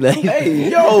 Everybody took like Hey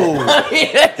yo,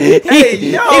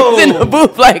 he was in the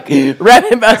booth like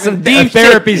rapping about some deep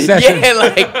therapy shit. session. Yeah,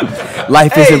 like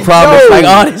life isn't promised. Like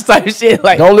all this type of shit.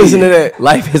 Like don't listen to that.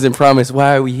 life isn't promised.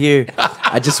 Why are we here?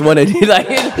 I just want to like.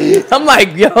 I'm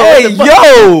like yo, Hey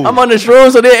yo, I'm on the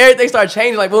shrooms. So then everything started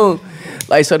changing. Like boom,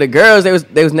 like so the girls they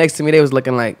was next to me. They was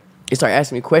looking like they started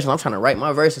asking me questions. I'm trying to write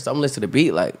my verses. So I'm listening to the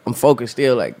beat. Like I'm focused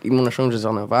still. Like even on the shrooms, just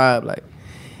on the vibe. Like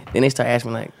then they start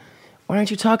asking me like, why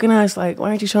aren't you talking to us? Like, why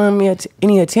aren't you showing me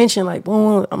any attention? Like,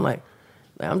 boom. I'm like,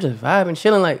 I'm just vibing,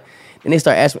 chilling. Like, and they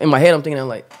start asking. In my head, I'm thinking, I'm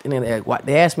like, and then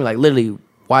they asked me, like, literally,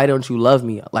 why don't you love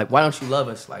me? Like, why don't you love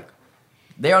us? Like,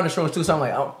 they're on the shrooms too, so I'm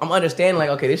like, I'm understanding, like,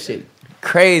 okay, this shit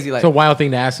crazy. Like, It's a wild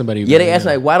thing to ask somebody. yeah, they asked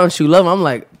me, like, why don't you love them? I'm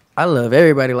like, I love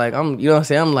everybody. Like, you know what I'm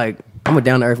saying? I'm like, I'm a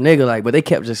down to earth nigga. Like, but they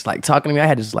kept just like talking to me. I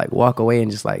had to just like walk away and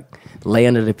just like lay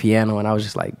under the piano, and I was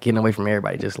just like getting away from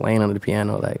everybody, just laying under the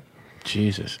piano, like.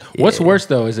 Jesus. Yeah. What's worse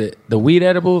though? Is it the weed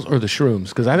edibles or the shrooms?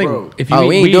 Because I think Bro. if you Oh, eat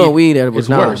we ain't weed, doing weed edibles, it's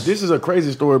nah. worse. This is a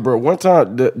crazy story, bro. One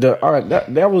time, all right,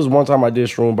 that was one time I did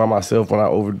shroom by myself when I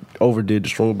overdid the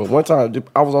shroom. But one time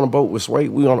I was on a boat with Swae.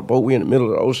 We on a boat. We in the middle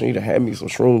of the ocean. He done had me some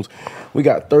shrooms. We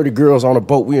got 30 girls on a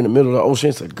boat. We in the middle of the ocean.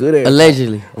 It's a good ass.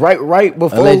 Allegedly. Right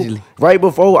before. Allegedly. Right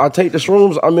before I take the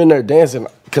shrooms, I'm in there dancing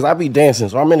because I be dancing.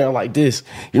 So I'm in there like this.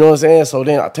 You know what I'm saying? So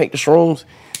then I take the shrooms.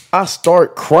 I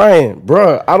start crying,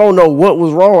 bruh. I don't know what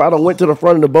was wrong. I done went to the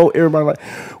front of the boat. Everybody like,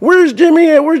 where's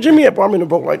Jxmmi at? Where's Jxmmi at? But I'm in the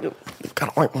boat like,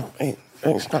 kind of like, hey,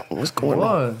 stop. What's going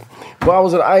on?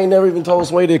 But I ain't never even told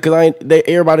Swae that because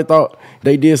everybody thought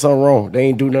they did something wrong. They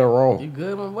ain't do nothing wrong. You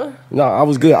good, my boy? No, I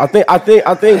was good. I think I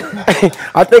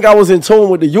think I was in tune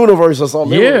with the universe or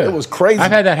something. Yeah, It was crazy.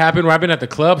 I've had that happen where I've been at the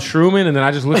club shrooming, and then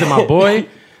I just looked at my boy.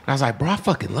 And I was like, bro, I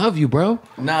fucking love you, bro.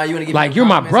 Nah, you want to give Like, you're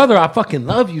my brother. I fucking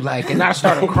love you. Like, and I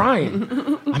started crying.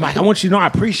 I'm like, I want you to know I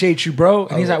appreciate you, bro.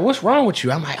 And he's like, what's wrong with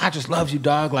you? I'm like, I just love you,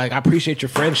 dog. Like, I appreciate your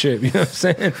friendship. You know what I'm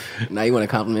saying? Now you want to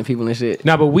compliment people and shit.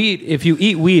 No, but weed, if you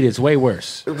eat weed, it's way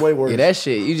worse. It's way worse. Yeah, that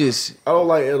shit. You just I don't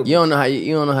like edibles. you don't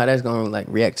know how that's gonna like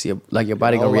react to your body I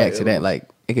gonna don't react like to that. edibles. Like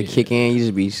it could kick in. You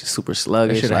just be super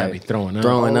sluggish. shit Like, have me throwing up. I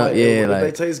don't Throwing up. like Yeah, edibles. like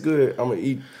If they taste good, I'm gonna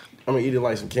eat it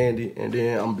like some candy, and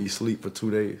then I'm gonna be asleep for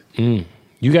 2 days.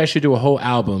 You guys should do a whole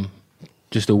album,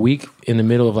 just a week in the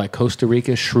middle of like Costa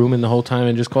Rica, shrooming the whole time,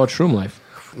 and just call it Shroom Life.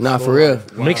 nah, for real.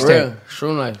 Mixtape. For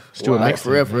real. Shroom life. Let's do a Like, mixtape,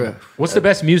 for real, for real. What's the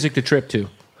best music to trip to?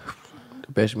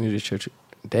 The best music church.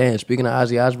 Damn. Speaking of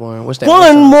Ozzy Osbourne, what's that?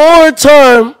 One more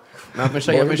time. Nah, I'm gonna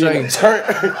show you. I'm gonna show you. Turn.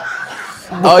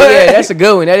 Oh yeah, that's a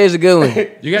good one. That is a good one.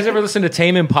 You guys ever listen to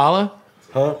Tame Impala?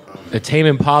 Huh? The Tame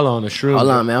Impala on the shroom. Hold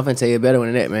on, man. I'm finna tell you a better one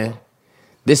than that, man.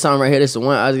 This song right here. This is the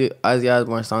one Ozzy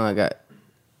Osbourne song I got.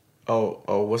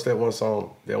 Oh, what's that one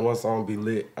song? That one song be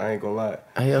lit. I ain't gonna lie.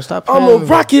 Hey, yo, stop I'm playing a with me.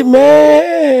 rocket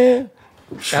man.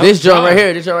 This joint right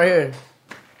here. This joint right here.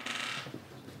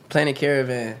 Planet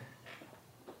Caravan.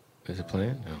 Is it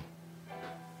playing?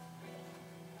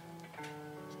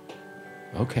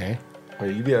 No. Okay.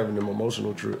 Hey, you be having them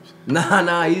emotional trips.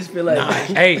 Nah. You just feel like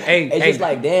Hey, it's hey. just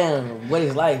like, damn, what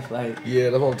is life? Like, Yeah,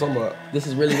 that's what I'm talking about. this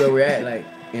is really where we're at, like,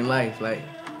 in life. Like,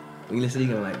 when you listen, you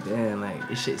go like, damn, like,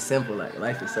 this shit's simple. Like,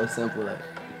 life is so simple. Like,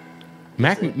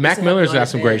 Mac Miller's got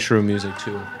some great shroom music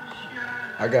too.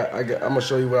 I'm gonna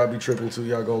show you what I be tripping to.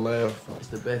 Y'all gonna laugh. it's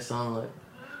the best song. Like,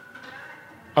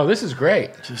 Oh, this is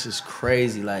great. just is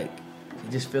crazy. Like,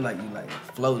 you just feel like you like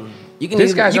floating. You can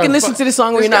This guy's you can listen to this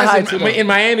song when you're not high too. in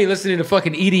Miami listening to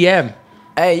fucking EDM.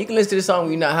 Hey, you can listen to this song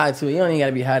when you're not high too. You don't even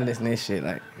gotta be high to listen to this shit.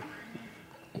 Like,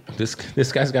 This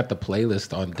guy's got the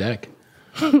playlist on deck.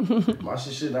 My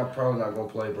shit probably not gonna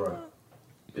play, bro.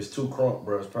 It's too crunk,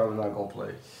 bro. It's probably not gonna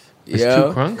play. It's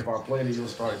yo, too crunk. If I play it, you'll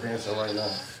start dancing right now.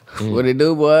 what it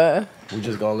do, boy? We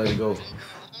just gonna let it go.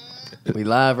 We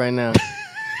live right now.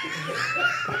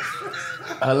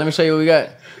 Let me show you what we got.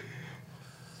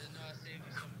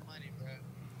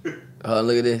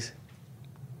 Look at this.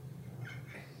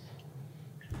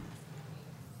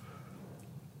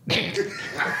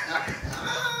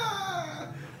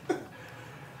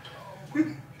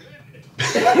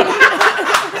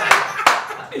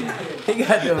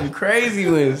 Them crazy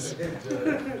ones.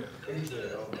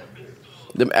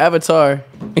 Them Avatar.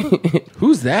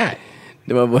 Who's that?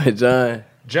 Them my boy John.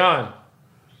 John.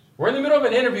 We're in the middle of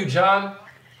an interview, John.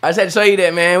 I just had to show you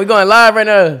that, man. We going live right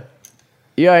now.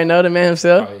 You already know the man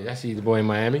himself. Oh, I see the boy in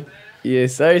Miami.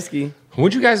 Yes, Sirski.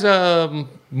 When'd you guys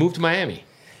move to Miami?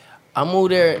 I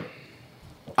moved there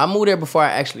before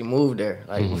I actually moved there.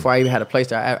 Like, before I even had a place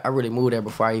there. I really moved there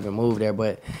before I even moved there.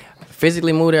 But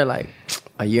physically moved there, like,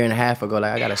 a year and a half ago.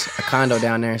 Like, I got a condo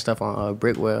down there and stuff on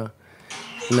Brickwell.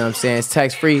 You know what I'm saying? It's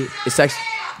tax-free. It's tax...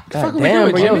 God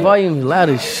damn, bro, your volume is loud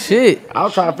as shit. I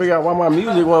was trying to figure out why my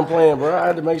music wasn't playing, bro. I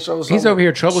had to make sure something. He's over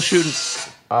here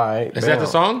troubleshooting. All right. Is that the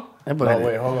song? No,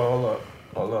 wait, hold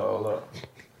up.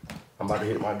 I'm about to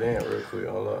hit my dance real quick.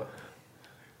 Hold up.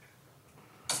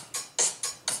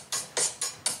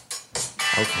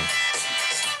 Okay.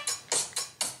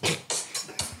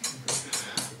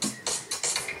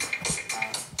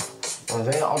 You know what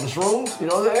I'm saying? On the shrooms, you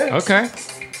know what I'm saying? Okay.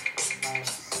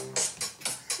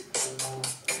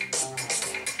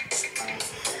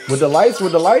 With the lights?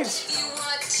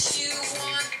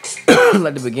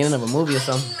 Like the beginning of a movie or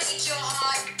something.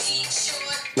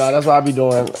 Nah, that's what I be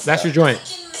doing. That's your joint.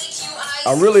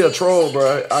 I'm really a troll,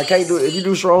 bro. I can't do it. If you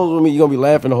do shrooms with me, you're going to be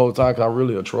laughing the whole time because I'm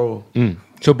really a troll.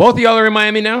 So both of y'all are in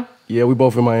Miami now? Yeah, we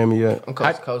both in Miami, yeah. I'm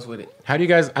coast to coast with it. How do you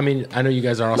guys, I mean, I know you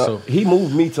guys are also... No, he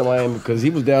moved me to Miami because he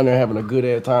was down there having a good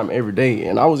ass time every day.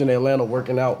 And I was in Atlanta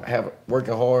working out,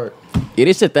 working hard. Yeah,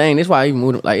 it's the thing. That's why I even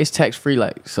moved. Like, it's tax-free,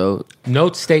 like, so...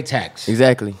 No state tax.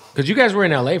 Exactly. Because you guys were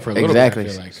in LA for a little Exactly.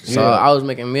 bit, I feel like. So I was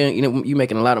making million. You know, you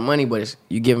making a lot of money, but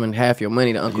you giving half your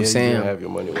money to Uncle Sam. You have your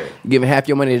money away. You giving half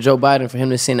your money to Joe Biden for him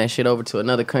to send that shit over to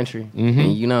another country.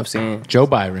 And you know what I'm saying? Joe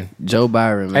Byron. Joe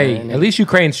Byron, man. Hey, at least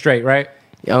Ukraine straight, right?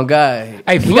 On God.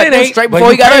 Hey, he Flint got them ain't, straight but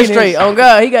before he got us Ukraine straight. is. On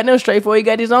God. He got them straight before he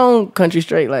got his own country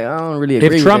straight. Like, I don't really agree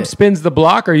If with Trump that. spins the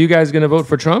block, are you guys going to vote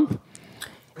for Trump?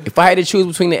 If I had to choose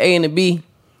between the A and the B,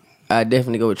 I'd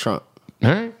definitely go with Trump. All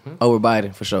right. Over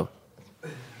Biden, for sure.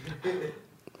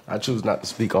 I choose not to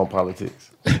speak on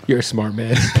politics. You're a smart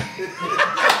man.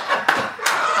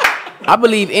 I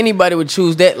believe anybody would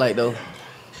choose that, like, though.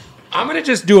 I'm going to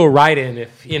just do a write-in.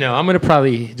 If you know, I'm going to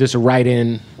probably just write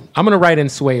in. I'm going to write in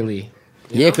Swae Lee.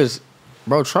 Yeah, because,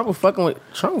 bro, Trump was fucking with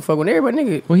everybody,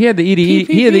 nigga. Well, he had the EDD,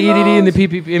 PPP and the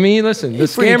PPP. I mean, listen, the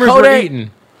free scammers Kodak. were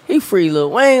eating. He free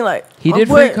Lil Wayne, like He my did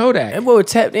boy, free Kodak. That boy was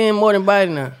tapped in more than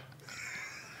Biden now.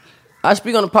 I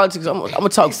speak on the politics. I'm gonna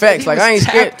talk facts. Like, I ain't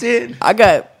scared. tapped in. I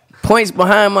got points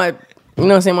behind my, you know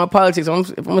what I'm saying, my politics.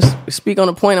 If I'm gonna speak on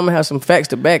the point, I'm gonna have some facts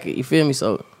to back it. You feel me?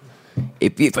 So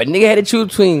if a nigga had to choose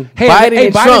between Biden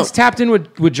and Biden's Trump, tapped in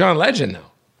with John Legend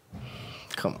though,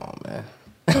 come on, man.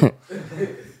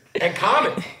 and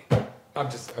Common. I'm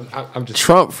just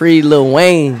Trump freed Lil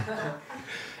Wayne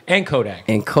and Kodak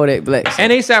and Kodak Black. So,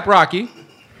 and ASAP Rocky.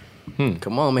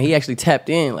 come on, man. He actually tapped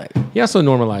in. Like, He also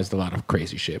normalized a lot of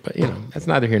crazy shit, but you know that's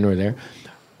neither here nor there.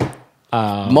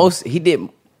 he did.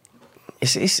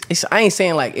 It's I ain't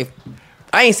saying like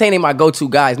they my go-to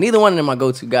guys. Neither one of them my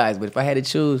go-to guys. But if I had to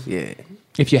choose, yeah.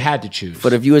 If you had to choose, For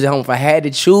the viewers at home, if I had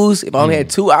to choose, if I only had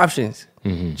two options,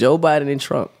 Joe Biden and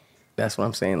Trump. That's what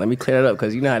I'm saying. Let me clear that up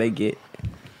because you know how they get.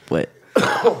 But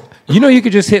you know you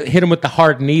could just hit him with the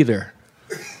hard neither.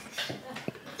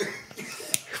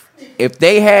 if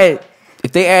they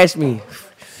asked me,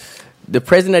 the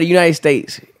president of the United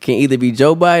States can either be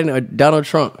Joe Biden or Donald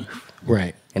Trump,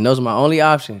 Right. and those are my only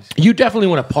options. You definitely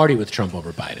want to party with Trump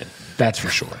over Biden. That's for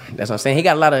sure. That's what I'm saying. He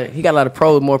got a lot of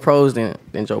pros, more pros than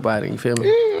Joe Biden. You feel me?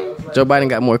 Joe Biden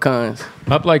got more cons.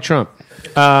 Up like Trump.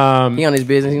 He on his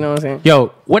business. You know what I'm saying? Yo,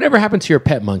 whatever happened to your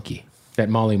pet monkey that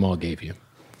Molly Mall gave you?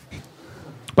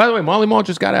 By the way, Molly Mall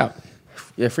just got out.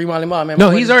 Yeah, free Molly Mall, man.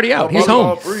 No, he's already out. He's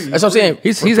home. That's what I'm saying.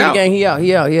 He's Free out. Gang, he out.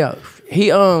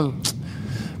 He man,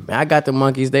 I got the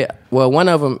monkeys. One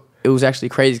of them, it was actually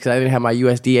crazy because I didn't have my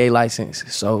USDA license.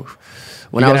 So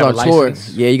when You I was gotta on have a tour,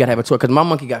 license? yeah, you gotta have a tour because my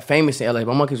monkey got famous in LA.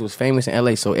 My monkeys was famous in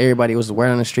LA, so everybody was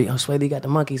wearing on the street. Oh, Swae, they got the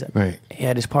monkeys. Right.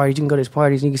 Yeah, this parties. You can go to this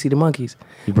parties and you can see the monkeys.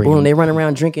 You bring Boom, them. they run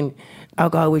around drinking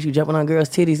alcohol with you, jumping on girls'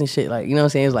 titties and shit. Like, you know what I'm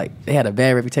saying? It's like they had a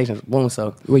bad reputation. Boom,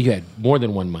 so. Well, you had more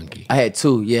than one monkey. I had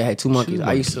two. Yeah, I had two monkeys. Two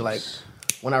I used to like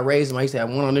when I raised them. I used to have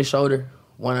one on this shoulder,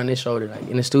 one on this shoulder. Like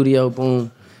in the studio,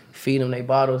 boom, feed them they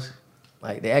bottles.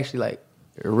 Like they actually like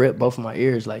ripped both of my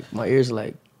ears. Like my ears are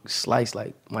like sliced.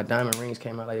 Like my diamond rings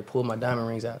came out. Like they pulled my diamond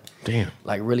rings out. Damn.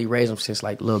 Like really raised them since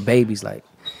like little babies. Like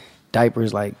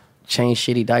diapers, like changed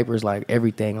shitty diapers, like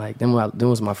everything. Like them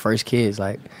was my first kids.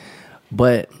 Like,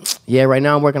 but yeah, right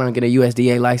now I'm working on getting a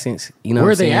USDA license. You know Where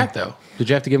what are I'm they saying? at though? Did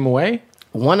you have to give them away?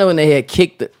 one of them, they had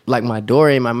kicked my door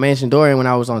in, my mansion door in when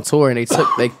I was on tour, and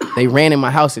they ran in my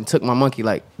house and took my monkey,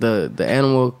 like the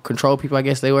animal control people, I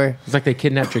guess they were. It's like they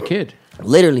kidnapped your kid.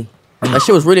 Literally. That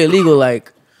shit was really illegal,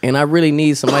 like, and I really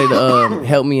need somebody to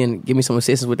help me and give me some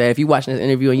assistance with that. If you watching this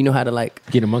interview and you know how to like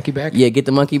get a monkey back? Yeah, get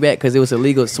the monkey back, because it was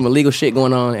some illegal shit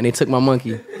going on, and they took my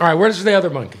monkey. All right, where's the other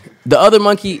monkey? The other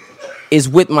monkey is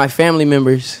with my family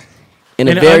members. In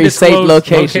a very safe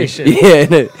location.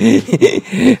 Yeah.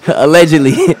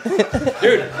 Allegedly. Dude,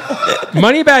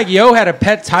 Moneybagg Yo had a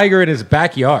pet tiger in his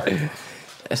backyard.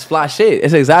 That's fly shit.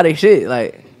 It's exotic shit.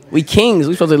 Like, we kings.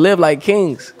 We supposed to live like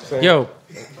kings. Yo.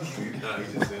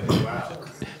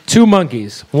 2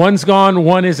 monkeys. One's gone.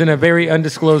 One is in a very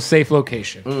undisclosed safe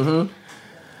location. Mm-hmm.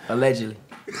 Allegedly.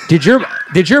 Did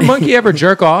your monkey ever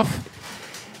jerk off?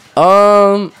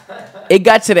 It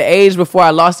got to the age before I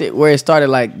lost it where it started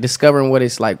like discovering what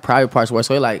its like private parts were.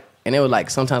 So it like, and it would like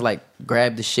sometimes like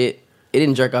grab the shit. It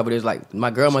didn't jerk off, but it was like my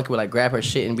girl monkey would like grab her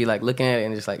shit and be like looking at it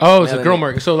and just like. Oh, it's a girl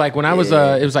monkey. So like when I was,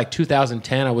 it was like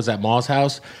 2010. I was at Maul's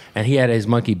house and he had his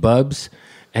monkey Bubs,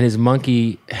 and his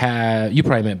monkey had. You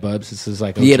probably met Bubs. This is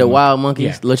like the wild monkey,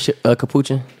 little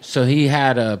capuchin. So he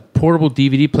had a portable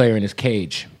DVD player in his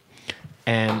cage,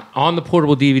 and on the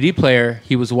portable DVD player,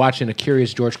 he was watching a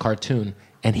Curious George cartoon.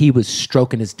 And he was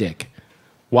stroking his dick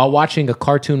while watching a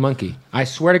cartoon monkey. I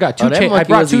swear to God, 2 Chainz. I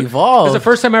brought 2. Evolved. This is the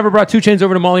first time I ever brought 2 Chainz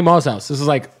over to Molly Mall's house. This is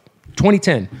like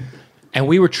 2010, and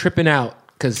we were tripping out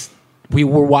because we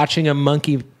were watching a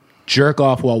monkey jerk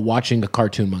off while watching a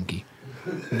cartoon monkey.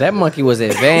 That monkey was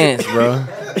advanced, bro.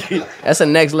 That's a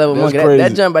next level monkey.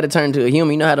 That jump about to turn into a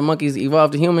human. You know how the monkeys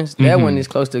evolve to humans? That one is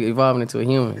close to evolving into a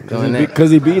human. Because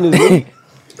he beating his meat.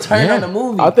 Turn on the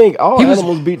movie. I think all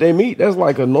animals beat their meat. That's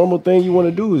like a normal thing you want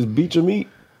to do is beat your meat.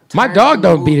 My dog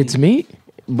don't beat its meat.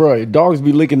 Bro, dogs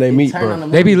be licking their meat, bro.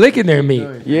 They be licking their meat.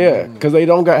 Yeah, because they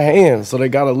don't got hands, so they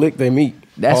got to lick their meat.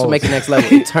 That's what makes the next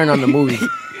level. Turn on the movie.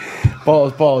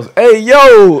 Pause. Hey,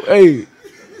 yo, hey.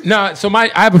 No, so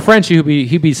I have a friend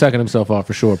he be sucking himself off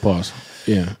for sure. Pause.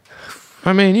 Yeah.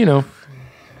 I mean, you know.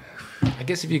 I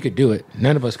guess if you could do it,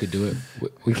 none of us could do it.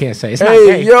 We can't say it's not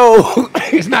gay. Hey, yo,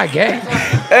 it's not gay.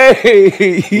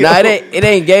 Hey, nah, it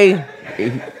ain't gay. Hey,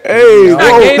 it's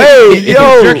not gay if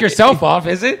yo, you jerk yourself off,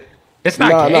 is it? It's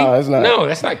not gay. Nah, it's not. No,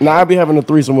 that's not gay. Nah, I be having a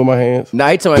threesome with my hands. Nah,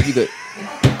 he told me if you could.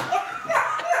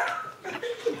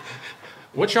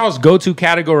 What's y'all's go-to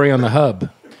category on the hub?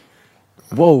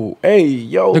 Whoa, hey,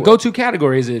 yo. The go-to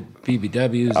category, is it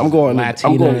BBWs? I'm going to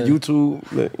Latina? YouTube.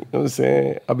 You know what I'm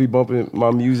saying? I be bumping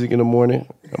my music in the morning.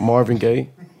 Marvin Gaye.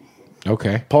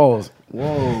 Okay. Pause.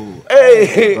 Whoa.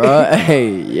 Hey. Bro,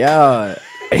 hey, yo.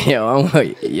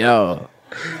 Yo.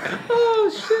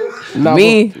 Oh, shit.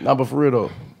 Me? But for real,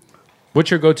 though.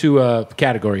 What's your go-to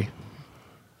category?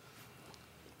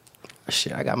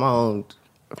 Shit, I got my own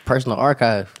personal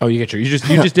archive. Oh, you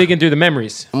just digging through the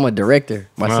memories. I'm a director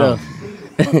myself. Wow.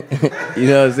 You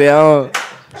know what I'm saying?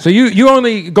 So you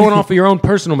only going off of your own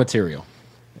personal material.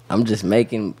 I'm just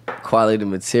making quality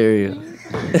material.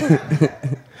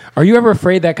 Are you ever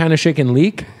afraid that kind of shit can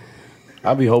leak?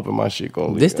 I be hoping my shit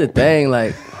gonna leak. This the thing,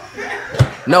 like,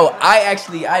 no,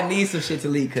 I need some shit to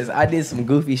leak because I did some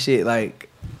goofy shit. Like,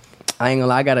 I ain't gonna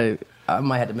lie, I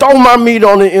might have to throw my meat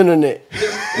on the internet.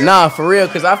 Nah, for real,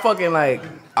 because I fucking like,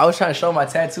 I was trying to show my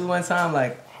tattoo one time,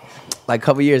 like a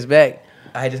couple years back.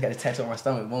 I had just got a tattoo on my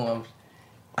stomach, boom.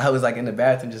 I was like in the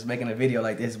bathroom just making a video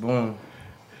like this, boom.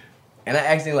 And I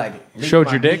accidentally like showed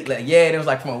your dick? Meat, like, yeah, and it was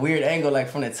like from a weird angle, like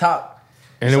from the top.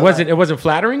 And so, it wasn't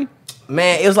flattering?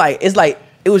 Man, it was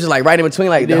just like right in between,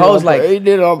 like the hoes like he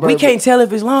did it on purpose. We can't tell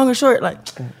if it's long or short. Like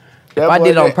if That I boy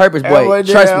did it on purpose, boy,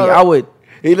 trust me, I would.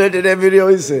 He looked at that video,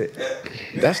 he said,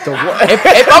 that's the one.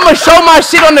 If I'm gonna show my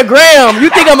shit on the gram, you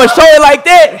think I'm gonna show it like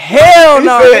that? Hell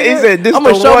no. He said, this I'm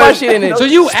gonna show my shit in it. So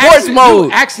you sports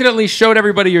mode. You accidentally showed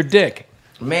everybody your dick.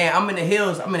 Man, I'm in the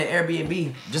hills. I'm in an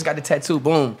Airbnb. Just got the tattoo.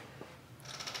 Boom.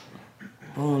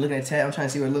 Boom. Look at that tattoo. I'm trying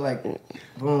to see what it look like.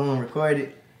 Boom.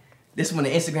 Recorded. This is when the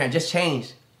Instagram just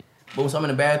changed. Boom. So I'm in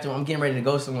the bathroom. I'm getting ready to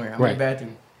go somewhere. I'm in the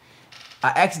bathroom. I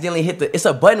accidentally hit it's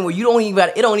a button where it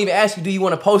don't even ask you, do you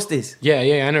want to post this? Yeah,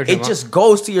 I know. It just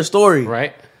goes to your story.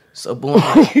 Right. So boom,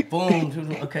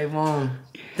 boom, okay, boom.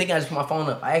 Think I just put my phone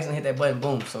up. I accidentally hit that button,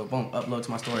 boom. So boom, upload to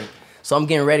my story. So I'm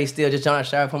getting ready still, just jumping out the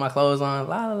shower, put my clothes on,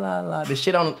 The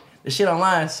shit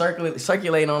online,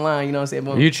 circulating online, you know what I'm saying?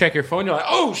 Boom. You check your phone, you're like,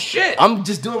 oh shit. I'm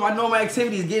just doing my normal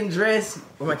activities, getting dressed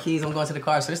with my keys, I'm going to the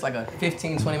car. So it's like a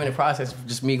 15-20 minute process,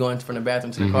 just me going from the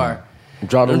bathroom to the car. I'm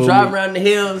driving around the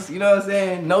hills, you know what I'm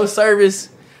saying? No service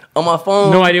on my phone.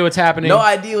 No idea what's happening. No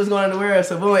idea what's going on in the world.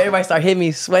 So boom, everybody start hitting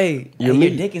me, Swae. Your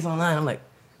dick is online. I'm like,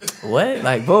 What?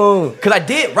 Like, boom. Because I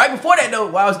did, right before that, though,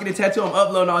 while I was getting tattooed, I'm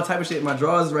uploading all type of shit. My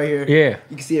drawers is right here. Yeah.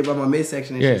 You can see it by my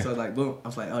midsection and shit. So I was like, boom. I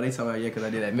was like, oh, they talking about, because I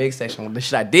did that midsection. The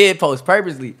shit I did post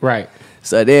purposely. Right.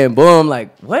 So then, boom,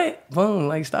 like, what? Boom,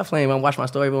 like, stop playing. I watch my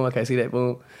story, boom. Okay, see that,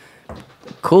 boom.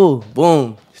 Cool,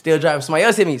 boom. Still driving. Somebody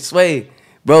else hit me, Swae.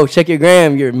 Bro, check your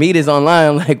gram. Your meat is online.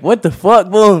 I'm like, what the fuck,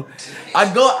 boom.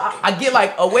 I get,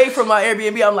 like, away from my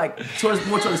Airbnb. I'm, like,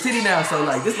 more towards the city now. So,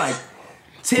 like, this, like,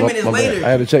 10 minutes later. I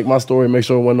had to check my story and make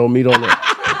sure there wasn't no meat on there.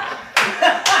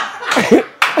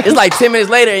 It's like 10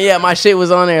 minutes later, and yeah, my shit was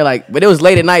on there, like, but it was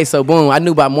late at night, so boom, I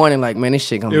knew by morning, like, man, this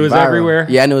shit gonna be viral. It was everywhere?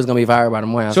 Yeah, I knew it was gonna be viral by the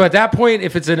morning. So at that point,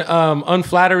 if it's an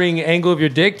unflattering angle of your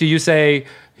dick, do you say,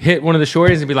 hit one of the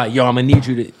shorties and be like, yo, I'm gonna need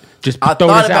you to just throw this out there?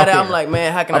 I thought about it, I'm like,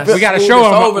 man, how can I we gotta show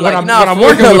him over? What like, I'm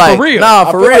working with like, for real. Nah,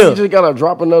 for real. Like you just gotta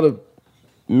drop another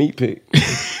meat pic.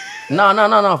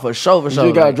 No, for sure. You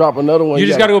just gotta drop another one. You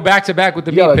just gotta go back to back with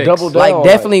the meat pics. Double down, like,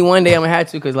 definitely one day I'm gonna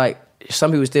have to, because, like,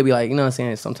 some people still be like, you know what I'm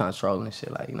saying, sometimes trolling and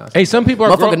shit, like, you know. Hey, some people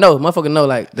are motherfucker know,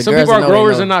 like, the some girls people are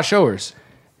growers and not showers.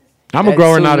 I'm a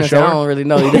grower, not a shower. I don't really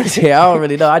know. I don't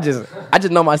really know. I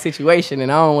just know my situation,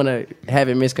 and I don't want to have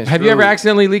it misconstrued. Have you ever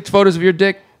accidentally leaked photos of your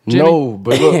dick, Jxmmi? No,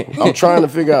 but look, I'm trying to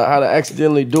figure out how to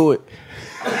accidentally do it.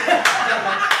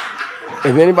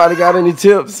 If anybody got any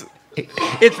tips,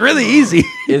 it's really easy.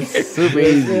 It's super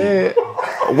easy.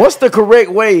 What's the correct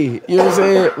way? You know what I'm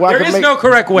saying? There is no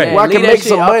correct way. Man, where I can make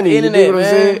some money. Internet, you know what I'm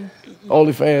saying?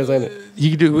 OnlyFans, ain't it? You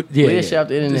can do, yeah. Leave that shit off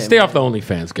the internet. Stay off the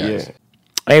OnlyFans, guys. Yeah.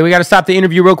 Hey, we got to stop the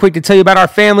interview real quick to tell you about our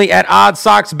family at Odd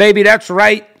Socks, baby. That's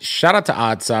right. Shout out to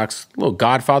Odd Socks. Little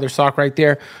Godfather sock right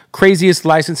there. Craziest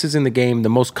licenses in the game. The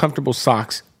most comfortable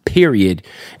socks, period.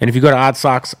 And if you go to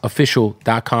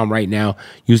oddsocksofficial.com right now,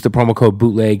 use the promo code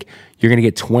BOOTLEG, you're going to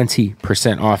get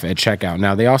 20% off at checkout.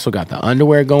 Now, they also got the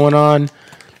underwear going on.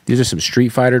 These are some Street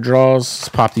Fighter draws. Let's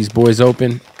pop these boys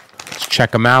open. Let's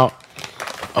check them out.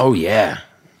 Oh, yeah.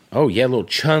 Oh, yeah. Little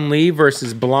Chun-Li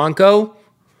versus Blanco.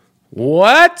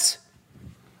 What?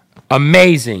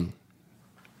 Amazing.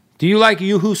 Do you like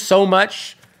Yoo-Hoo so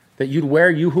much that you'd wear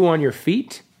Yoo-Hoo on your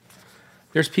feet?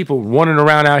 There's people running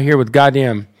around out here with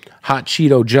goddamn hot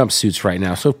Cheeto jumpsuits right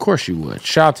now, so of course you would.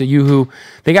 Shout out to Yoo-Hoo.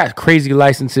 They got crazy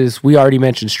licenses. We already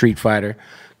mentioned Street Fighter,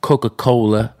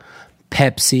 Coca-Cola,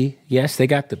 Pepsi. Yes, they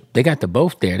got the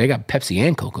both there. They got Pepsi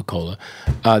and Coca-Cola.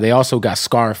 They also got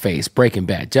Scarface, Breaking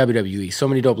Bad, WWE. So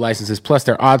many dope licenses. Plus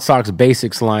their Odd Socks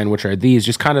Basics line, which are these,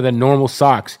 just kind of the normal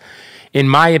socks. In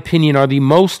my opinion, are the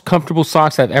most comfortable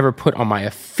socks I've ever put on my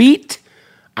feet.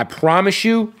 I promise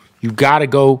you, you got to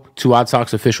go to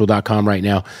oddsocksofficial.com right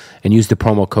now and use the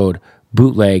promo code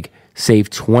BOOTLEG. Save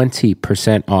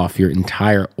 20% off your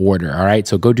entire order, all right?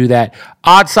 So go do that.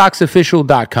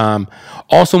 Oddsocksofficial.com.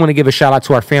 Also want to give a shout out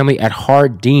to our family at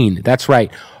Hardin. That's right.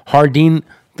 Hardin,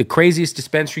 the craziest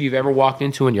dispensary you've ever walked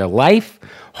into in your life.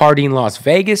 Hardin, Las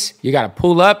Vegas. You got to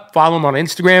pull up, follow them on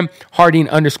Instagram,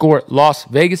 Hardin_Las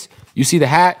Vegas. You see the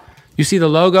hat? You see the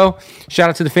logo? Shout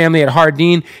out to the family at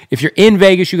Hardin. If you're in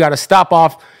Vegas, you got to stop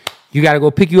off. You got to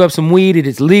go pick you up some weed. It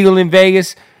is legal in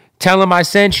Vegas. Tell them I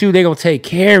sent you. They're going to take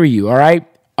care of you, all right?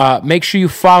 Make sure you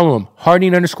follow them.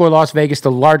 Hardin_Las Vegas,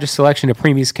 the largest selection of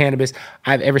premium cannabis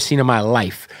I've ever seen in my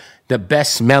life. The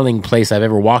best smelling place I've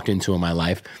ever walked into in my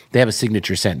life. They have a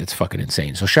signature scent that's fucking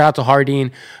insane. So shout out to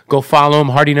Hardin. Go follow them,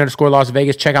 Hardin_Las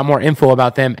Vegas. Check out more info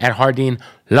about them at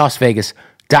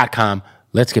hardinlasvegas.com.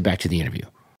 Let's get back to the interview.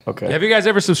 Okay. Have you guys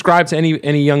ever subscribed to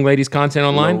any young ladies' content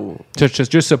online? No.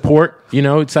 Just support. You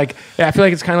know, it's like, I feel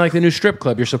like it's kind of like the new strip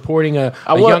club. You're supporting a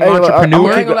young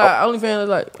entrepreneur. OnlyFans is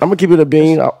like, I'm gonna keep it a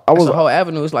bean. I was the whole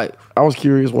avenue. It's like, I was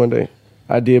curious one day.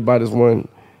 I did buy this one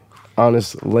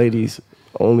honest ladies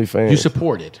OnlyFans. You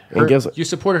supported her. You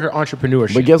supported her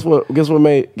entrepreneurship. But guess what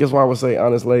I would say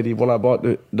honest lady when I bought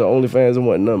the OnlyFans, it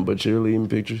wasn't nothing but cheerleading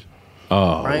pictures.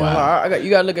 Oh, wow.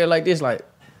 You gotta look at it like this, like,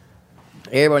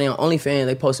 everybody on OnlyFans,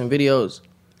 they posting videos.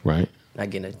 Right.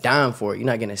 Not getting a dime for it. You're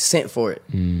not getting a cent for it.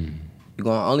 You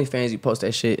go on OnlyFans, you post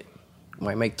that shit, you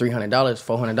might make $300,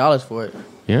 $400 for it.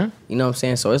 Yeah. You know what I'm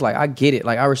saying? So it's like, I get it.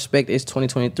 Like, I respect it. It's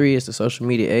 2023. It's the social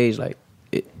media age. Like,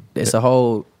 it's a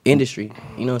whole industry.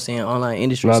 You know what I'm saying? Online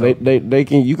industry. No, so. they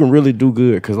can. You can really do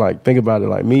good. Because, like, think about it.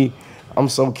 Like, me, I'm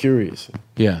so curious.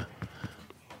 Yeah.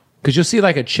 Because you'll see,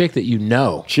 like, a chick that you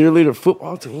know. Cheerleader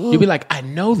football team. You'll be like, I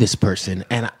know this person,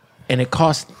 and it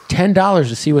costs $10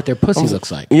 to see what their pussy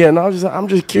looks like. Yeah, no, I'm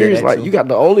just curious. Yeah, like, too. you got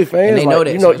the OnlyFans. And they know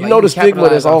that. You know the stigma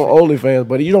that's on OnlyFans,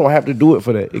 but you don't have to do it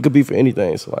for that. It could be for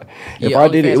anything. So, like, if I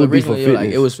did it, it would be for fitness.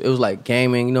 Like, it was like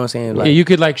gaming. You know what I'm saying? Like, yeah, you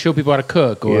could, like, show people how to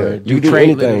cook or do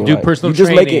anything. Do personal training. You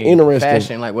just training, make it interesting.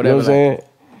 Fashion, like, whatever. You know what I'm saying?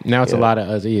 Now it's a lot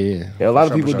of yeah. A lot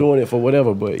of people doing it for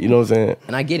whatever, but you know what I'm saying.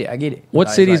 And I get it. What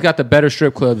city's got the better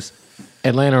strip clubs,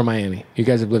 Atlanta or Miami? You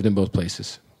guys have lived in both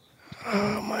places.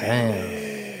 Miami.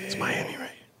 It's Miami, right?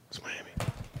 It's Miami.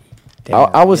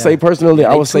 Damn, I would say personally,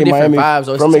 I would say Miami vibes,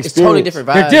 from experience. It's totally different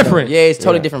vibes. They're different. Though. Yeah, it's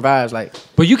totally different vibes. Like,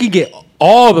 but you can get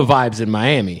all the vibes in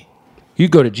Miami. You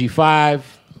go to G5.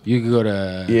 You can go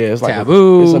to it's like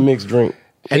Taboo. It's a mixed drink.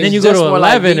 And then you go to 11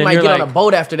 like, you and might you're get like, on a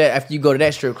boat after that. After you go to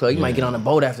that strip club, you might get on a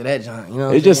boat after that, John. You know,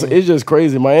 it's just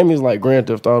crazy. Miami's like Grand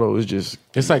Theft Auto.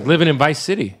 It's like living in Vice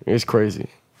City. It's crazy.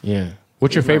 Yeah.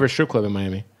 What's your favorite strip club in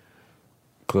Miami?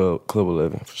 Club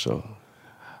 11 for sure.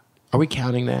 Are we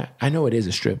counting that? I know it is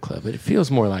a strip club, but it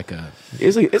feels more like a.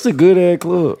 It's a good ass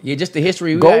club. Yeah, just the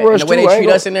history we Gold got Rush and the way too, they treat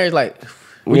us in there is like.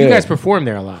 Well, you guys perform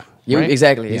there a lot. Yeah, right?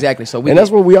 exactly. So and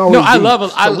that's where we always. No, be. I love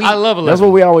 11. That's where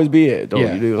we always be at, though.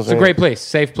 Yeah, You know what I'm it's saying? a great place,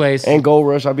 safe place. And Gold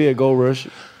Rush, I be at Gold Rush.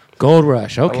 Gold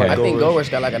Rush, okay. I think Gold Rush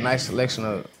got like a nice selection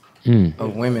of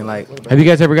women. Like, have you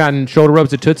guys ever gotten shoulder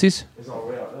rubs at Tootsie's?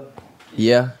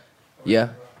 yeah,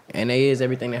 and they is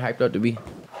everything they hyped up to be.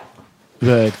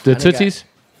 The Tootsie's?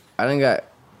 I done got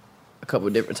a couple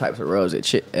of different types of rubs at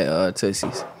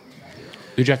Tootsie's.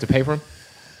 Did you have to pay for them?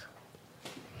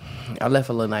 I left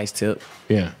a little nice tip.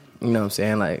 Yeah. You know what I'm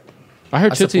saying? Like, I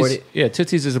heard support Tootsie's. it. Yeah,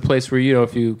 Tootsie's is a place where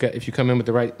if you come in with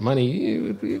the right money,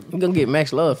 you you're gonna get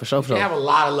max love for sure. have a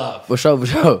lot of love. For sure.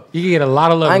 You can get a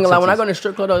lot of love. I ain't gonna lie. When I at go to the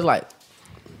strip club, though, it's like,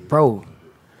 bro,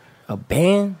 a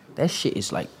band, that shit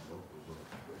is like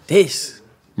this. Tootsie's.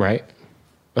 Right.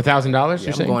 $1,000. Yeah, You're I'm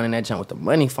saying? going in that jump with the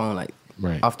money phone, like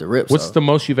Right. off the rip. What's so. the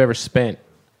most you've ever spent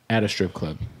at a strip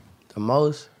club? The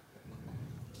most?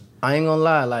 I ain't gonna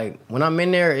lie. Like, when I'm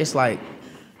in there, it's like,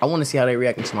 I want to see how they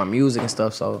reacting to my music and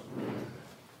stuff. So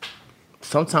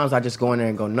sometimes I just go in there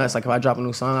and go nuts. Like, if I drop a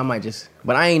new song, I might just.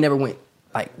 But I ain't never went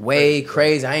like way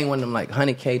crazy. I ain't one of them like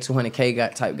 100K,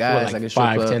 200K type guys. Like a strip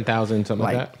 5, club. 10,000, something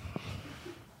like that.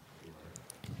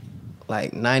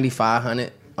 Like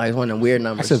 9,500. Like, it's one of them weird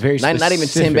numbers. That's a very not even 10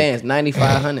 specific- bands.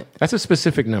 9,500. That's a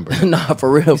specific number. Nah,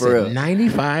 for real.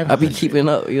 95. I be keeping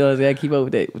up. You know what I'm saying? I keep up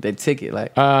with that ticket.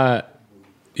 Like,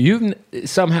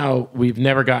 We've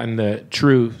never gotten the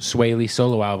true Swae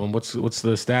solo album. What's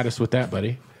the status with that,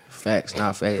 buddy? facts,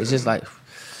 not facts. It's just like,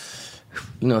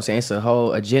 you know what I'm saying? It's a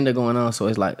whole agenda going on. So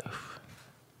it's like,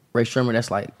 Ray Sremmurd,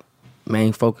 that's like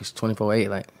main focus, 24/8.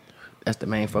 Like, that's the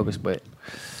main focus. But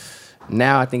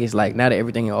now I think it's like, now that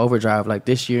everything in overdrive, like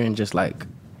this year and just like,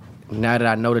 now that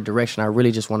I know the direction, I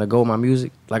really just want to go with my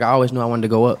music. Like, I always knew I wanted to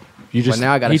go up. But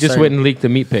now I got he just went and leaked the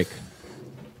meat pic.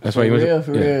 That's why he was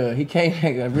For real. He came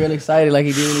back real excited like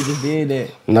he did when he just did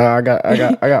that. Nah,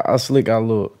 I slick got a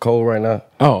little cold right now.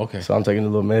 Oh, okay. So I'm taking a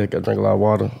little medic. I drink a lot of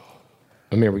water.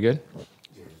 Amir, we good?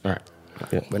 All right.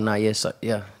 Yeah. But not yet. So,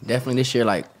 yeah, definitely this year,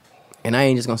 like, and I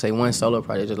ain't just gonna say one solo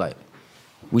project, just like,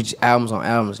 we just albums on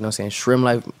albums, you know what I'm saying? Shroom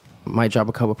Life might drop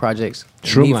a couple projects.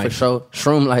 Shroom Me Life. for sure.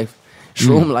 Shroom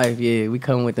Life, yeah. We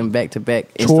coming with them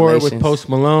back-to-back Tour installations. with Post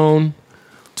Malone.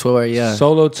 Tour, yeah.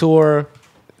 Solo tour.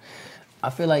 I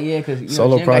feel like, yeah, because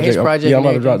Solo Jim got his project. project. Yeah, I'm and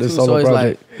about to drop everything this too, solo so it's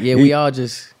project. like, yeah, we all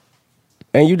just...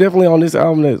 And you definitely on this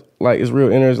album that like it's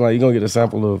real interesting. Like you're gonna get a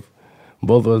sample of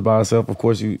both of us by ourselves. Of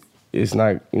course, it's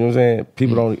not. You know what I'm saying?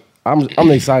 People don't.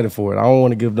 I'm excited for it. I don't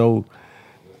want to give no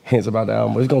hints about the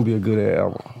album, but it's gonna be a good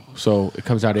album. So it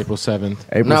comes out April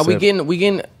 7th. Nah, we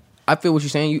getting. I feel what you're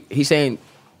saying. He's saying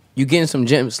you getting some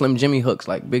Slim Jxmmi hooks,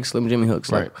 like big Slim Jxmmi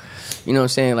hooks, like, you know what I'm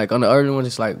saying? Like on the early ones,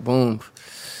 it's like boom.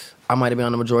 I might have been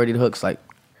on the majority of the hooks. Like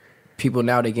people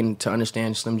now they getting to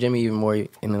understand Slim Jxmmi even more, and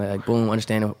then like boom,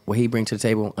 understand what he brings to the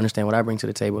table, understand what I bring to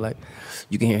the table. Like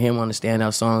you can hear him on the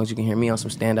standout songs, you can hear me on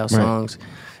some standout songs,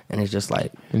 and it's just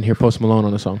like And hear Post Malone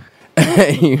on the song.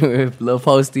 Lil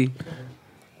Posty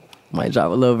might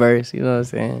drop a little verse, you know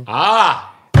what I'm saying?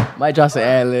 Might drop some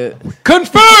ad lib.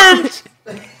 Confirmed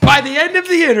by the end of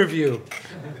the interview.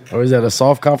 Or is that a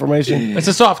soft confirmation? It's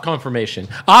a soft confirmation.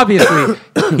 Obviously,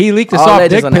 he leaked a All soft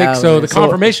legends dick on the pic, album, so man. the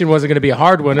confirmation wasn't going to be a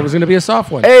hard one. It was going to be a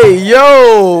soft one. Hey,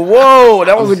 yo, whoa,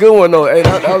 that was a good one though. Hey,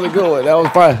 that was a good one. That was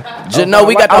fine. Just know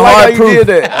we got the I like hard how you proof. did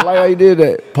that. I like how you did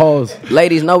that. Pause.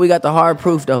 Ladies, know we got the hard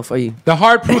proof though for you. The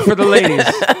hard proof for the ladies.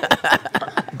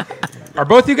 Are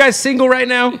both you guys single right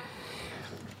now?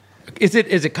 Is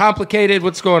it complicated?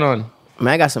 What's going on?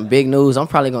 Man, I got some big news. I'm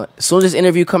probably going to, as soon as this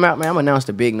interview come out, man, I'm going to announce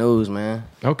the big news, man.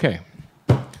 Okay.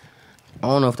 I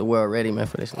don't know if the world ready, man,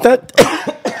 for this.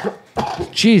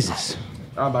 Jesus.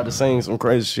 I'm about to sing some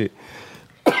crazy shit.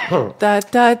 Da, da,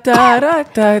 da, da, da,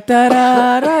 da,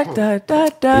 da, da, da,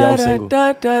 da, I'm single.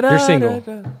 da, da, da, You're da, single.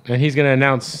 da. And he's going to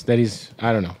announce that he's,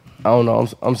 I don't know. I don't know.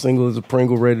 I'm single as a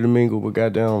Pringle, ready to mingle, but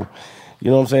goddamn, You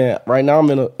know what I'm saying? Right now, I'm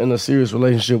in a serious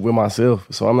relationship with myself,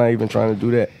 so I'm not even trying to do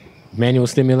that. Manual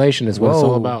stimulation is what it's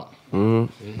all about.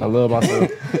 Mm-hmm. I love myself.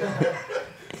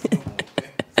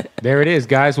 There it is,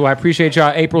 guys. Well, I appreciate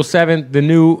y'all. April 7th, the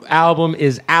new album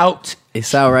is out.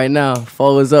 It's out right now.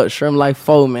 Foe is up. Shrimp Life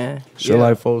Foe, man. Shrimp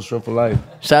Life Foe, Shrimp for life.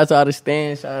 Shout out to all the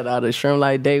stands. Shout out to all the Shrimp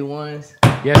Life Day Ones.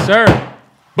 Yes, sir.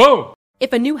 Boom.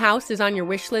 If a new house is on your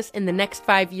wish list in the next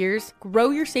 5 years,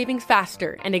 grow your savings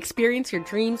faster and experience your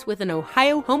dreams with an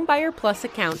Ohio Homebuyer Plus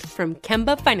account from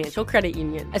Kemba Financial Credit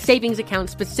Union. A savings account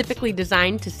specifically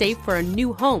designed to save for a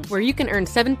new home, where you can earn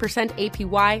 7%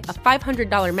 APY, a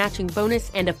 $500 matching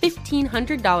bonus, and a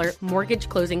 $1,500 mortgage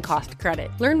closing cost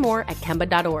credit. Learn more at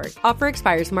Kemba.org. Offer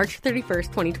expires March 31st,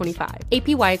 2025.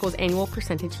 APY equals annual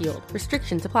percentage yield.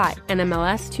 Restrictions apply.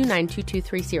 NMLS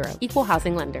 292230. Equal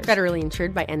housing lender. Federally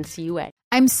insured by NCUA.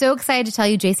 I'm so excited to tell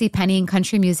you JCPenney and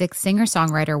country music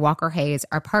singer-songwriter Walker Hayes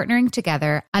are partnering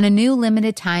together on a new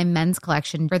limited-time men's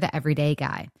collection for the everyday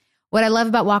guy. What I love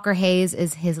about Walker Hayes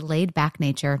is his laid-back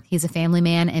nature. He's a family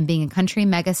man, and being a country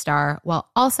megastar while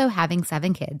also having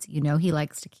 7 kids, you know he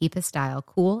likes to keep his style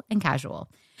cool and casual.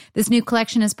 This new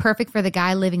collection is perfect for the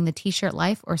guy living the t-shirt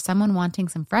life or someone wanting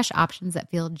some fresh options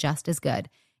that feel just as good.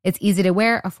 It's easy to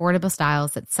wear, affordable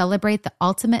styles that celebrate the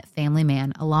ultimate family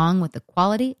man, along with the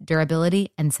quality,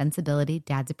 durability, and sensibility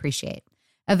dads appreciate.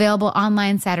 Available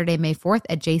online Saturday, May 4th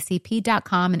at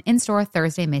jcp.com and in-store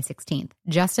Thursday, May 16th.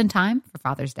 Just in time for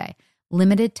Father's Day.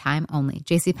 Limited time only.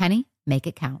 JCPenney, make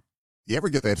it count. You ever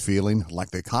get that feeling like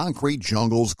the concrete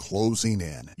jungle's closing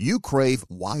in? You crave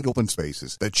wide open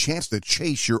spaces, the chance to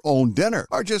chase your own dinner,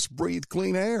 or just breathe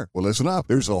clean air. Well, listen up.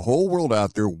 There's a whole world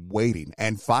out there waiting,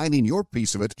 and finding your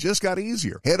piece of it just got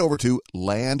easier. Head over to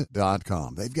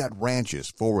land.com. They've got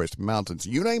ranches, forests, mountains,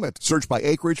 you name it. Search by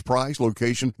acreage, price,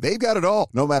 location. They've got it all.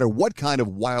 No matter what kind of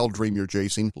wild dream you're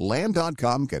chasing,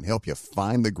 land.com can help you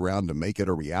find the ground to make it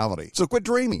a reality. So quit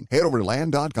dreaming. Head over to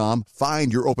land.com,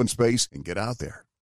 find your open space, and get out there.